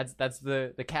 Just that's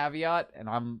the caveat, and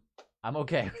I'm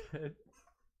okay with it.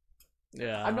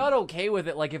 Yeah. I'm not okay with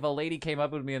it. Like if a lady came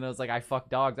up with me and was like, I fuck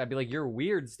dogs, I'd be like, you're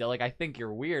weird still. Like I think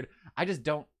you're weird. I just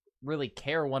don't really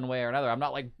care one way or another. I'm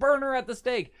not like burn her at the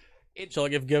stake. So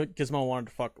like if Gizmo wanted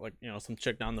to fuck like some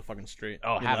chick down the fucking street,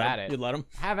 have at it. You'd let him?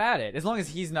 Have at it. As long as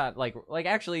he's not like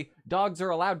actually dogs are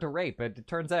allowed to rape. It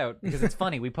turns out because it's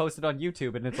funny. We posted on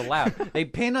YouTube and it's allowed. They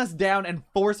pin us down and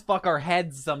force fuck our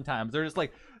heads sometimes. They're just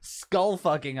like skull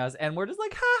fucking us and we're just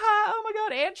like ha ha. Oh my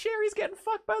god, Aunt Sherry's getting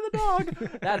fucked by the dog.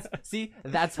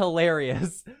 That's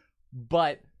hilarious.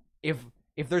 But if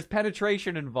there's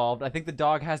penetration involved, I think the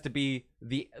dog has to be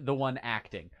the one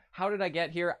acting. How did I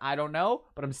get here? I don't know,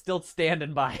 but I'm still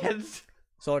standing by it.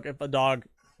 So, like, if a dog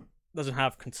doesn't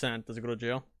have consent, does it go to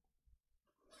jail?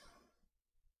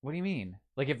 What do you mean?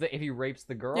 Like, if he rapes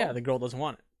the girl? Yeah, the girl doesn't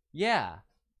want it. Yeah.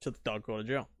 Should the dog go to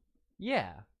jail?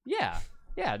 Yeah.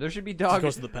 There should be dogs.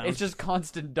 Goes to the pound. It's just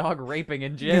constant dog raping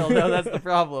in jail. No, that's the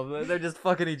problem. They're just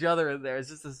fucking each other in there. It's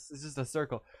just a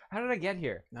circle. How did I get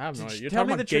here? I have no idea. You're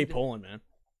talking about gay Poland, man.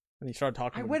 And you started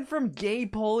talking. I went from gay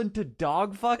Poland to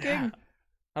dog fucking. Yeah.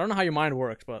 I don't know how your mind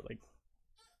works, but like,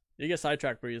 you get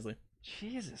sidetracked pretty easily.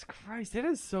 Jesus Christ, it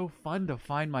is so fun to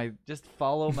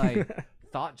follow my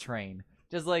thought train.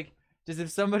 Just if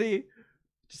somebody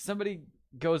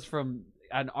goes from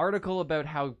an article about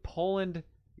how Poland's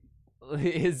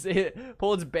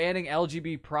banning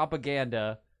LGBT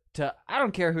propaganda to I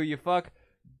don't care who you fuck,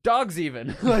 dogs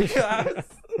even. Like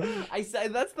I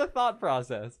said, that's the thought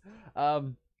process.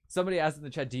 Somebody asked in the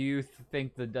chat, do you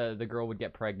think the girl would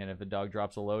get pregnant if the dog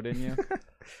drops a load in you?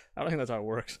 I don't think that's how it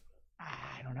works.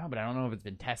 I don't know, but I don't know if it's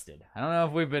been tested. I don't know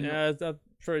if we've been... Yeah, I'm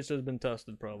sure it's just been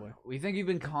tested, probably. We think you've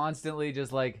been constantly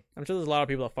just like... I'm sure there's a lot of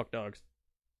people that fuck dogs.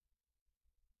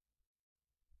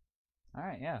 All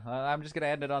right, yeah. I'm just going to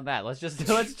end it on that. Let's just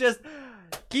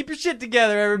keep your shit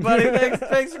together, everybody.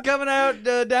 Thanks for coming out.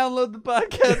 Download the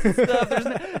podcast and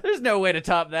stuff. There's no way to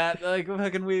top that. Like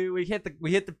fucking we hit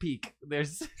the peak. There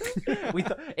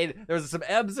was some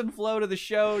ebbs and flow to the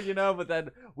show, but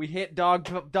then we hit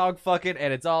dog fucking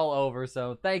and it's all over.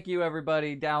 So thank you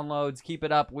everybody. Downloads, keep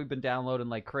it up. We've been downloading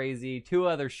like crazy. 2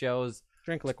 other shows.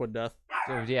 Drink liquid death.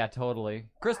 So, yeah, totally.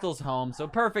 Crystal's home, so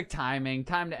perfect timing.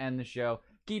 Time to end the show.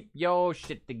 Keep your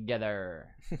shit together.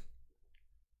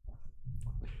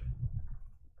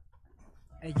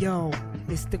 Hey yo,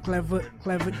 it's the clever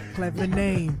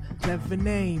name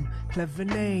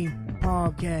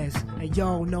podcast. Hey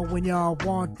yo, know when y'all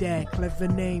want that clever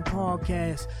name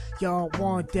podcast. Y'all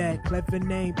want that clever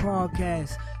name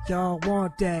podcast. Y'all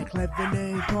want that clever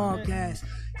name podcast.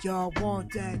 Y'all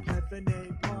want that clever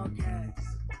name podcast.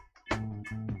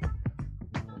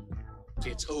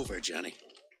 It's over, Johnny.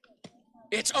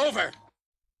 It's over!